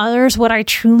show others what I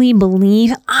truly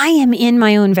believe, I am in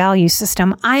my own value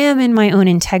system. I am in my own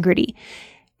integrity.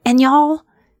 And y'all,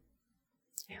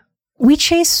 we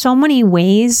chase so many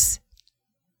ways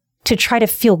to try to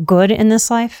feel good in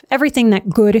this life, everything that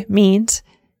good means.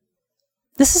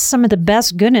 This is some of the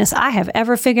best goodness I have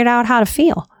ever figured out how to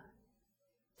feel.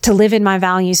 To live in my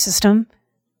value system,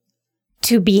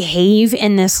 to behave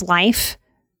in this life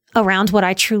around what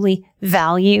I truly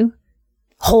value,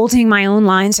 holding my own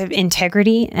lines of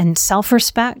integrity and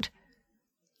self-respect,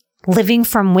 living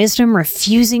from wisdom,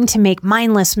 refusing to make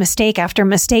mindless mistake after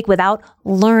mistake without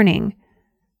learning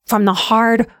from the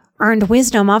hard-earned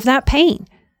wisdom of that pain.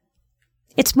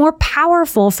 It's more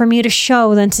powerful for me to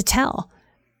show than to tell.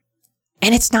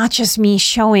 And it's not just me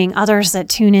showing others that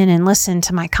tune in and listen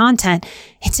to my content.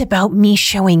 It's about me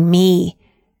showing me.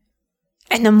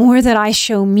 And the more that I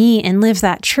show me and live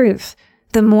that truth,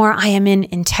 the more I am in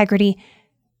integrity,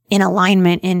 in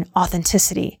alignment, in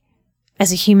authenticity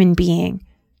as a human being,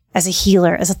 as a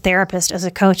healer, as a therapist, as a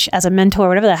coach, as a mentor,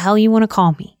 whatever the hell you want to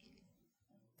call me.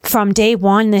 From day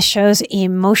one, this show's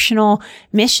emotional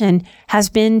mission has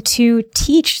been to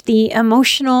teach the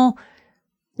emotional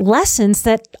lessons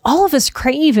that all of us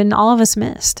crave and all of us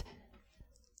missed.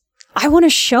 I want to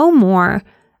show more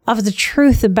of the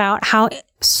truth about how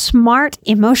smart,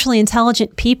 emotionally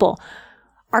intelligent people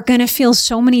are going to feel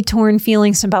so many torn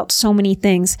feelings about so many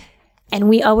things. And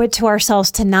we owe it to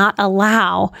ourselves to not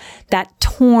allow that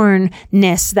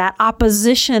tornness, that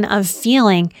opposition of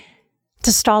feeling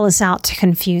to stall us out, to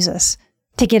confuse us,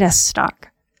 to get us stuck.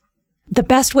 The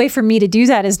best way for me to do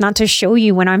that is not to show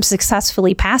you when I'm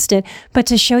successfully past it, but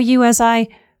to show you as I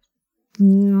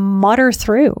mutter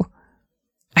through.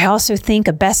 I also think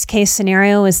a best case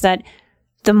scenario is that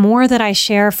the more that I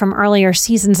share from earlier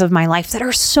seasons of my life that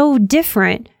are so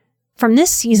different from this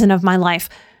season of my life,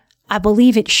 I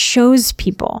believe it shows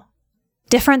people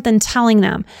different than telling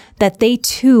them that they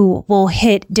too will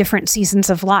hit different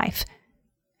seasons of life.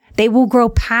 They will grow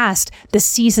past the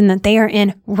season that they are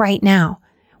in right now.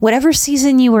 Whatever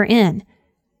season you are in,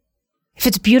 if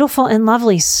it's beautiful and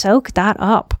lovely, soak that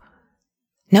up.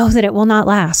 Know that it will not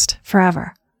last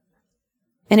forever.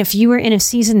 And if you are in a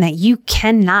season that you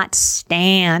cannot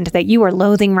stand, that you are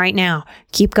loathing right now,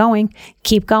 keep going,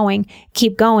 keep going,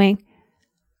 keep going.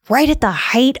 Right at the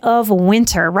height of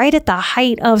winter, right at the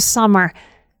height of summer.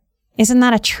 Isn't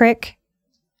that a trick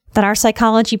that our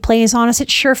psychology plays on us? It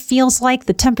sure feels like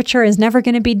the temperature is never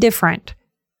going to be different.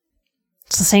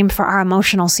 It's the same for our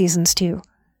emotional seasons too.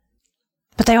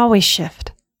 But they always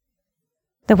shift.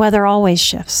 The weather always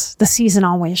shifts. The season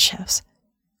always shifts.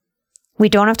 We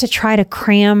don't have to try to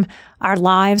cram our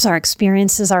lives, our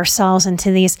experiences, ourselves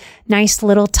into these nice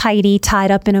little tidy,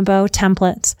 tied up in a bow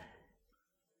templates.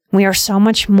 We are so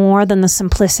much more than the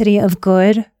simplicity of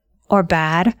good or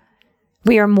bad.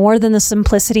 We are more than the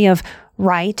simplicity of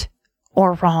right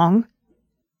or wrong.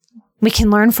 We can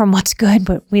learn from what's good,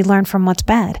 but we learn from what's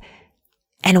bad.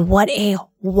 And what a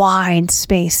wide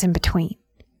space in between.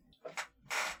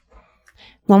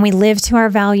 When we live to our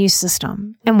value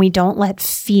system and we don't let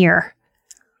fear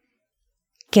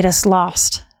get us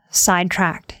lost,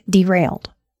 sidetracked, derailed,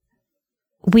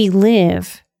 we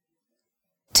live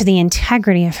to the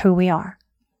integrity of who we are.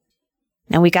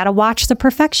 Now we got to watch the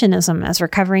perfectionism as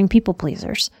recovering people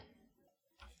pleasers,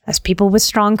 as people with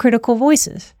strong critical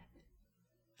voices.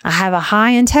 I have a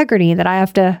high integrity that I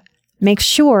have to make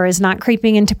sure is not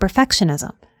creeping into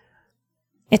perfectionism.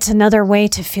 It's another way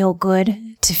to feel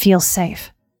good, to feel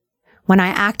safe. When I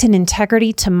act in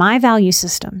integrity to my value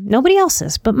system, nobody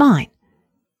else's but mine,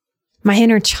 my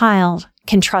inner child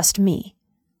can trust me.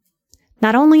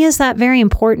 Not only is that very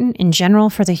important in general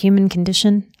for the human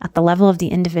condition at the level of the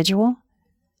individual,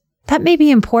 that may be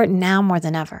important now more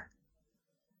than ever.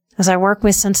 As I work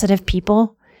with sensitive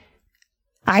people,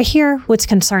 I hear what's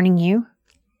concerning you.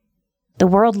 The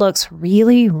world looks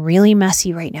really, really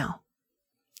messy right now.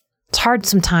 It's hard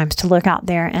sometimes to look out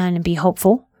there and be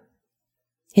hopeful.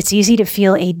 It's easy to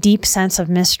feel a deep sense of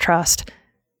mistrust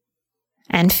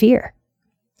and fear.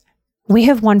 We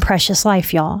have one precious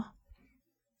life, y'all.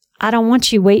 I don't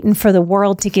want you waiting for the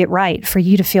world to get right for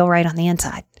you to feel right on the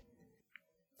inside.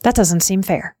 That doesn't seem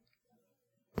fair.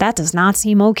 That does not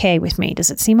seem okay with me. Does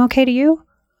it seem okay to you?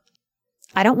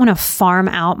 I don't want to farm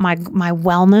out my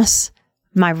wellness,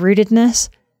 my rootedness,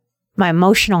 my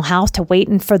emotional health to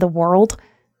waiting for the world.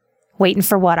 Waiting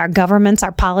for what? Our governments,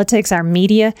 our politics, our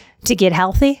media to get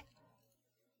healthy?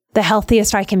 The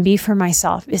healthiest I can be for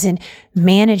myself is in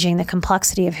managing the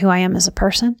complexity of who I am as a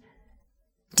person,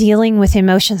 dealing with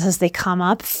emotions as they come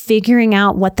up, figuring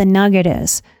out what the nugget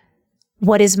is,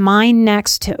 what is mine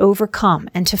next to overcome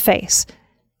and to face,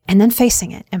 and then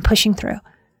facing it and pushing through.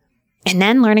 And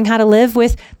then learning how to live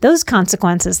with those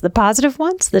consequences, the positive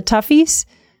ones, the toughies.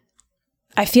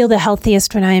 I feel the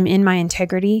healthiest when I am in my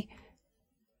integrity,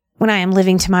 when I am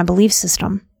living to my belief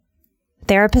system.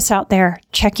 Therapists out there,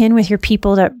 check in with your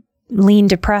people that lean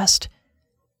depressed.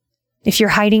 If you're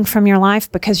hiding from your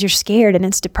life because you're scared and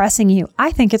it's depressing you,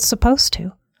 I think it's supposed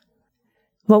to.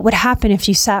 What would happen if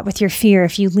you sat with your fear,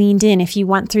 if you leaned in, if you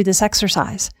went through this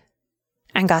exercise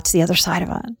and got to the other side of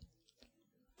it?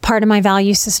 Part of my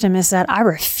value system is that I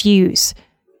refuse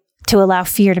to allow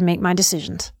fear to make my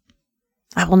decisions.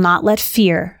 I will not let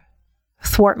fear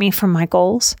thwart me from my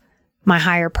goals, my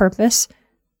higher purpose,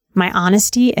 my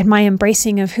honesty, and my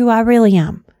embracing of who I really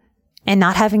am, and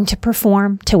not having to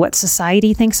perform to what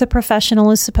society thinks a professional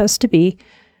is supposed to be,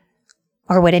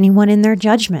 or what anyone in their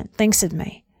judgment thinks of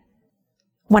me.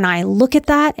 When I look at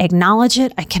that, acknowledge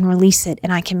it, I can release it,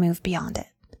 and I can move beyond it.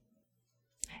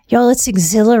 Y'all, it's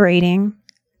exhilarating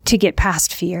to get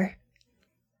past fear.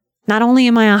 Not only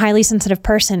am I a highly sensitive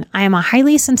person, I am a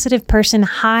highly sensitive person,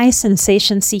 high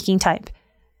sensation seeking type.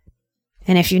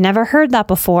 And if you've never heard that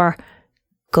before,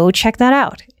 go check that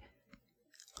out.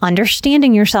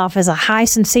 Understanding yourself as a high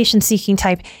sensation seeking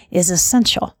type is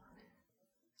essential.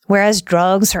 Whereas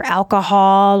drugs or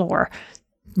alcohol or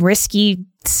risky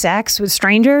sex with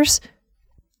strangers,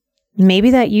 maybe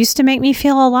that used to make me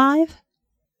feel alive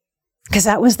because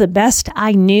that was the best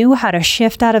I knew how to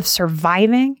shift out of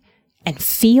surviving and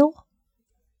feel.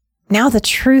 Now the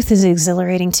truth is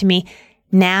exhilarating to me.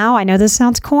 Now, I know this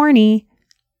sounds corny,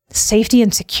 safety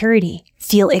and security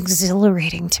feel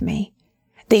exhilarating to me.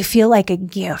 They feel like a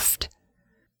gift.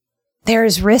 There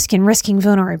is risk in risking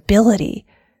vulnerability,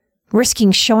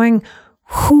 risking showing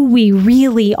who we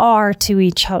really are to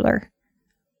each other.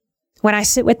 When I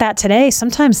sit with that today,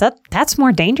 sometimes that's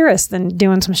more dangerous than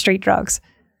doing some street drugs.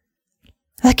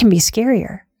 That can be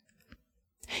scarier.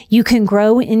 You can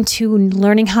grow into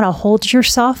learning how to hold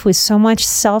yourself with so much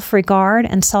self-regard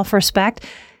and self-respect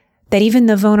that even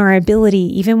the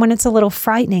vulnerability, even when it's a little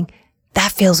frightening,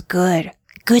 that feels good.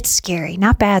 Good scary,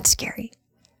 not bad scary.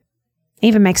 It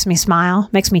even makes me smile,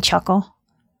 makes me chuckle.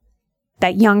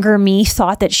 That younger me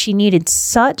thought that she needed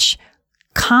such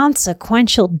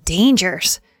consequential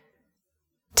dangers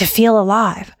to feel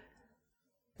alive,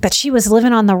 that she was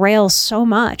living on the rails so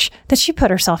much that she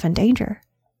put herself in danger.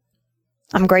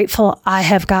 I'm grateful I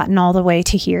have gotten all the way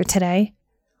to here today,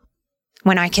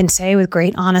 when I can say with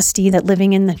great honesty that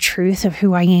living in the truth of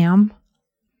who I am,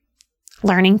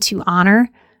 learning to honor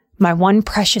my one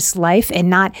precious life and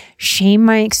not shame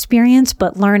my experience,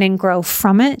 but learn and grow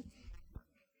from it.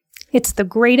 It's the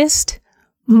greatest,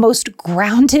 most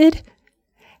grounded,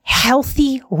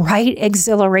 healthy, right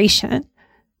exhilaration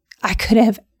I could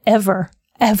have ever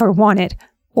wanted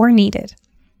or needed.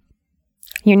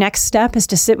 Your next step is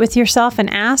to sit with yourself and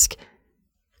ask,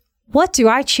 what do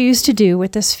I choose to do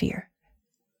with this fear?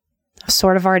 I've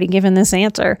sort of already given this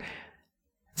answer.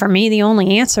 For me, the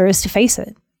only answer is to face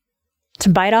it, to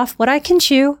bite off what I can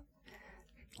chew,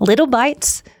 little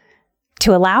bites,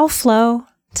 to allow flow,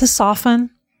 to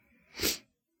soften.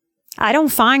 I don't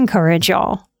find courage,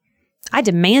 y'all. I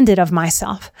demand it of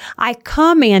myself. I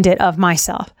command it of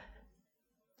myself.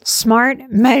 Smart,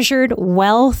 measured,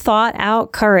 well thought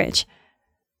out courage.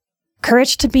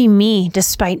 Courage to be me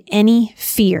despite any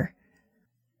fear.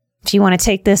 If you want to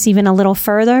take this even a little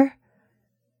further,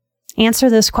 answer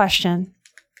this question.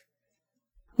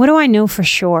 What do I know for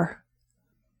sure?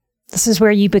 This is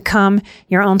where you become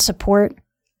your own support,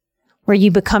 where you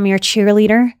become your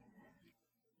cheerleader.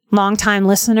 Longtime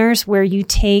listeners, where you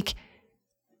take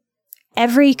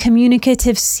every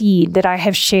communicative seed that I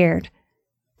have shared,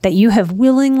 that you have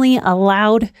willingly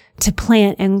allowed to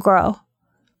plant and grow,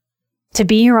 to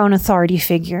be your own authority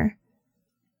figure,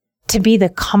 to be the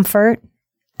comfort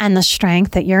and the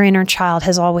strength that your inner child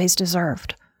has always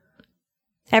deserved.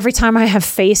 Every time I have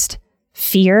faced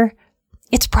fear,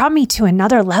 it's brought me to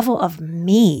another level of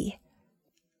me.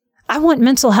 I want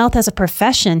mental health as a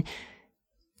profession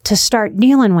to start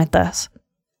dealing with this,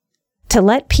 to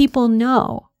let people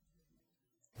know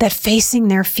that facing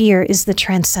their fear is the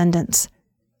transcendence.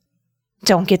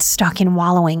 Don't get stuck in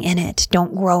wallowing in it.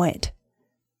 Don't grow it.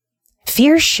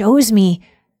 Fear shows me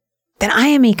that I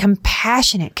am a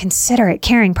compassionate, considerate,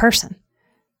 caring person.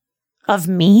 Of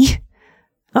me,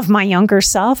 of my younger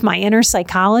self, my inner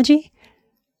psychology,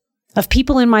 of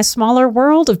people in my smaller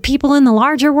world, of people in the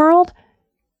larger world.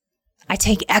 I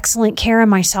take excellent care of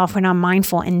myself when I'm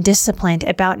mindful and disciplined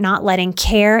about not letting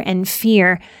care and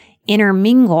fear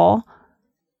intermingle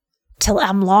till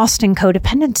I'm lost in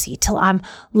codependency, till I'm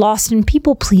lost in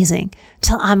people pleasing,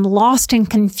 till I'm lost and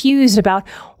confused about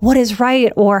what is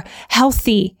right or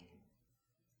healthy.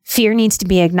 Fear needs to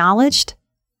be acknowledged,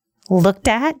 looked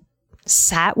at,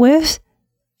 sat with,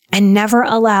 and never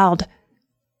allowed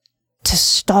to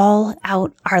stall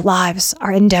out our lives,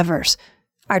 our endeavors,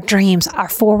 our dreams, our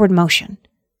forward motion.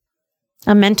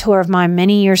 A mentor of mine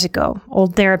many years ago,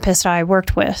 old therapist I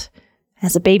worked with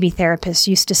as a baby therapist,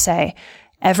 used to say,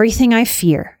 everything I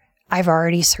fear, I've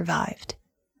already survived.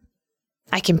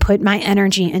 I can put my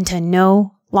energy into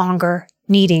no longer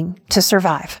needing to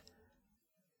survive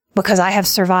because I have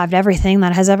survived everything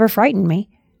that has ever frightened me.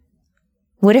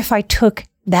 What if I took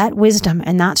that wisdom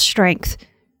and that strength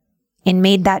and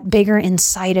made that bigger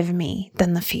inside of me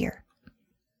than the fear?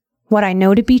 What I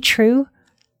know to be true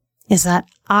is that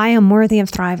I am worthy of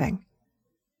thriving.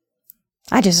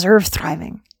 I deserve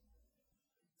thriving.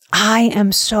 I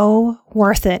am so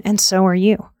worth it, and so are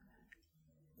you.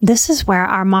 This is where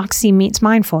our moxie meets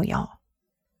mindful, y'all.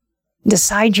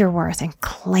 Decide your worth and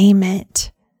claim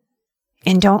it.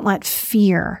 And don't let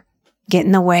fear get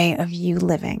in the way of you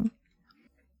living.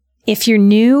 If you're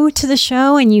new to the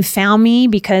show and you found me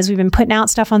because we've been putting out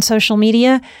stuff on social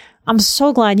media, I'm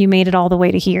so glad you made it all the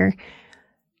way to here.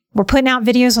 We're putting out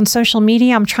videos on social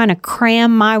media. I'm trying to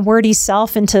cram my wordy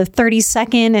self into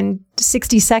 30-second and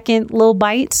 60-second little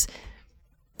bites.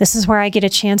 This is where I get a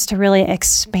chance to really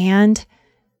expand,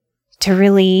 to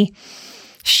really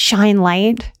shine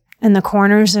light in the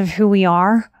corners of who we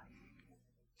are,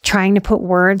 trying to put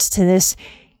words to this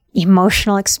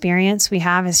emotional experience we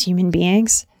have as human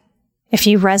beings. If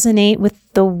you resonate with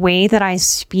the way that I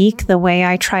speak, the way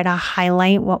I try to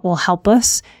highlight what will help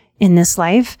us in this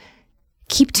life,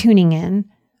 keep tuning in.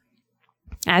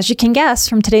 As you can guess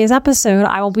from today's episode,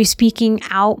 I will be speaking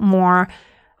out more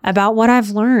about what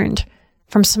I've learned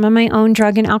from some of my own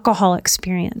drug and alcohol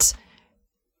experience.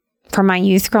 From my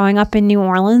youth growing up in New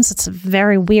Orleans, it's a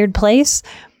very weird place.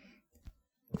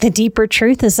 The deeper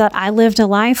truth is that I lived a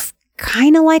life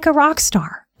kind of like a rock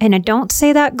star. And I don't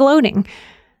say that gloating.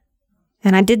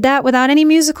 And I did that without any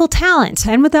musical talent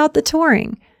and without the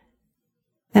touring.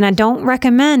 And I don't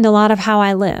recommend a lot of how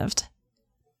I lived.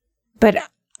 But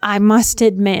I must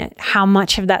admit how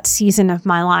much of that season of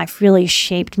my life really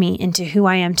shaped me into who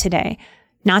I am today.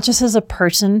 Not just as a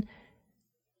person,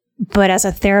 but as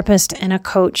a therapist and a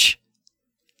coach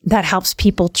that helps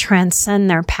people transcend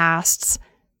their pasts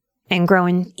and grow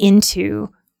into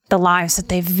the lives that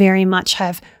they very much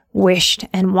have wished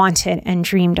and wanted and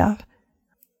dreamed of.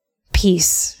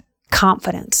 Peace,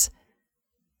 confidence,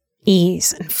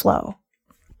 ease, and flow.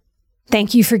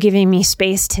 Thank you for giving me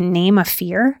space to name a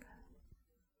fear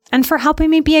and for helping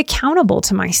me be accountable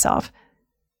to myself,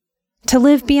 to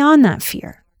live beyond that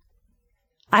fear.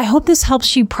 I hope this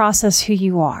helps you process who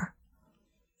you are,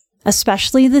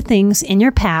 especially the things in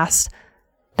your past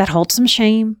that hold some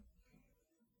shame,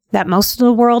 that most of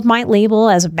the world might label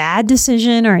as a bad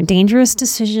decision or a dangerous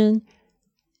decision,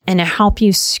 and to help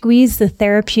you squeeze the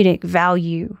therapeutic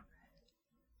value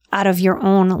out of your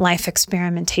own life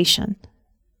experimentation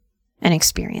and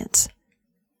experience.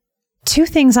 2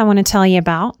 things I want to tell you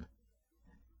about.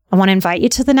 I want to invite you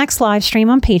to the next live stream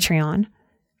on Patreon.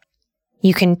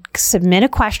 You can submit a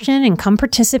question and come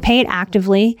participate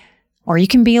actively, or you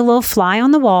can be a little fly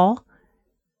on the wall.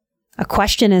 A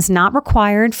question is not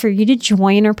required for you to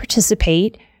join or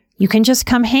participate. You can just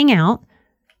come hang out.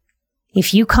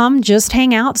 If you come just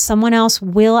hang out, someone else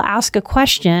will ask a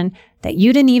question that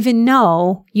you didn't even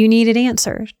know you needed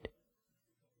answered.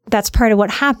 That's part of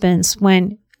what happens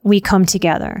when we come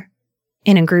together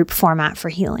in a group format for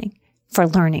healing, for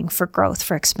learning, for growth,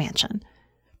 for expansion.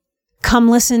 Come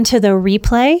listen to the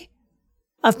replay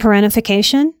of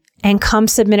Parentification and come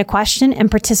submit a question and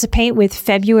participate with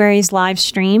February's live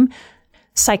stream,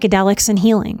 Psychedelics and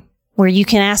Healing, where you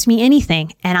can ask me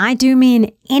anything, and I do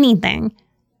mean anything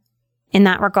in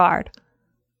that regard.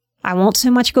 I won't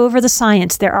so much go over the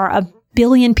science. There are a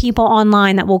billion people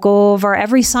online that will go over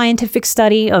every scientific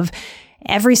study of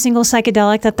every single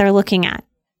psychedelic that they're looking at.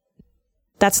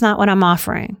 That's not what I'm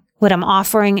offering. What I'm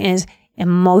offering is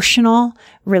emotional,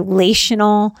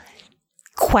 relational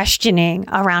questioning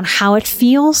around how it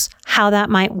feels, how that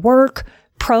might work,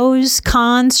 pros,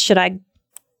 cons. Should I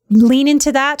lean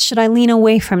into that? Should I lean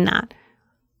away from that?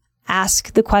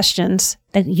 Ask the questions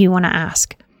that you want to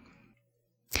ask.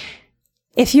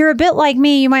 If you're a bit like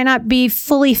me, you might not be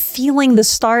fully feeling the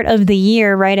start of the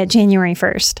year right at January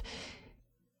 1st.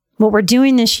 What we're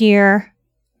doing this year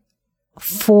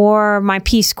for my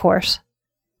peace course,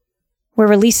 we're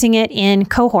releasing it in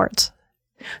cohorts.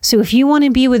 So if you want to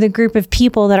be with a group of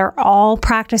people that are all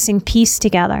practicing peace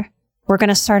together, we're going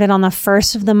to start it on the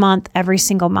 1st of the month, every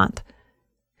single month.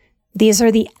 These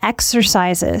are the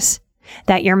exercises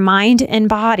that your mind and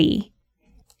body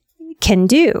can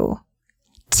do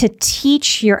to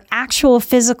teach your actual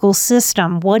physical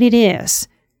system what it is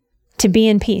to be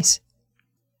in peace.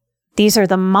 These are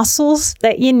the muscles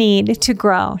that you need to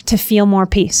grow to feel more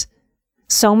peace.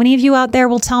 So many of you out there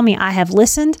will tell me, I have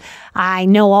listened, I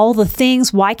know all the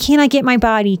things. Why can't I get my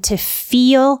body to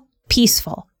feel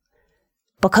peaceful?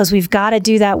 Because we've got to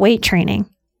do that weight training.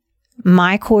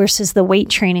 My course is the weight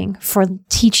training for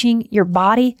teaching your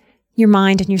body, your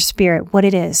mind, and your spirit what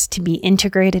it is to be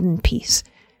integrated in peace.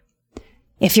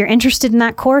 If you're interested in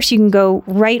that course, you can go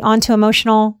right onto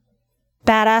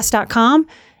emotionalbadass.com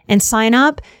and sign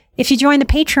up. If you join the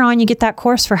Patreon, you get that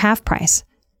course for half price.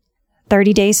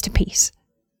 30 Days to Peace.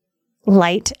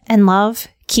 Light and love.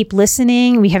 Keep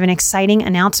listening. We have an exciting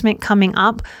announcement coming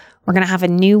up. We're going to have a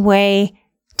new way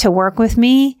to work with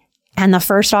me. And the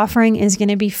first offering is going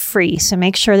to be free. So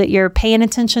make sure that you're paying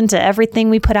attention to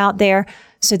everything we put out there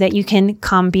so that you can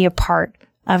come be a part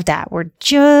of that. We're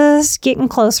just getting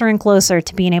closer and closer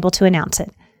to being able to announce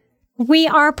it. We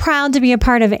are proud to be a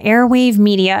part of Airwave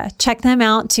Media. Check them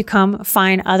out to come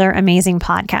find other amazing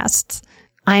podcasts.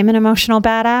 I'm an emotional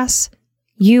badass.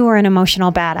 You are an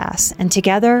emotional badass. And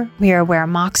together we are where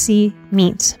Moxie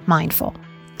meets mindful.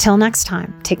 Till next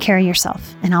time, take care of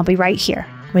yourself. And I'll be right here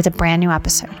with a brand new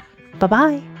episode.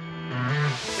 Bye-bye.